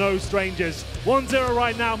FaZe are no strangers. 1-0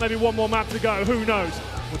 right now, maybe one more map to go. Who knows?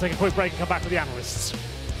 We'll take a quick break and come back with the analysts.